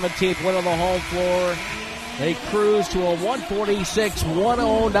 17th win on the home floor. They cruise to a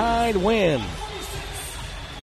 146-109 win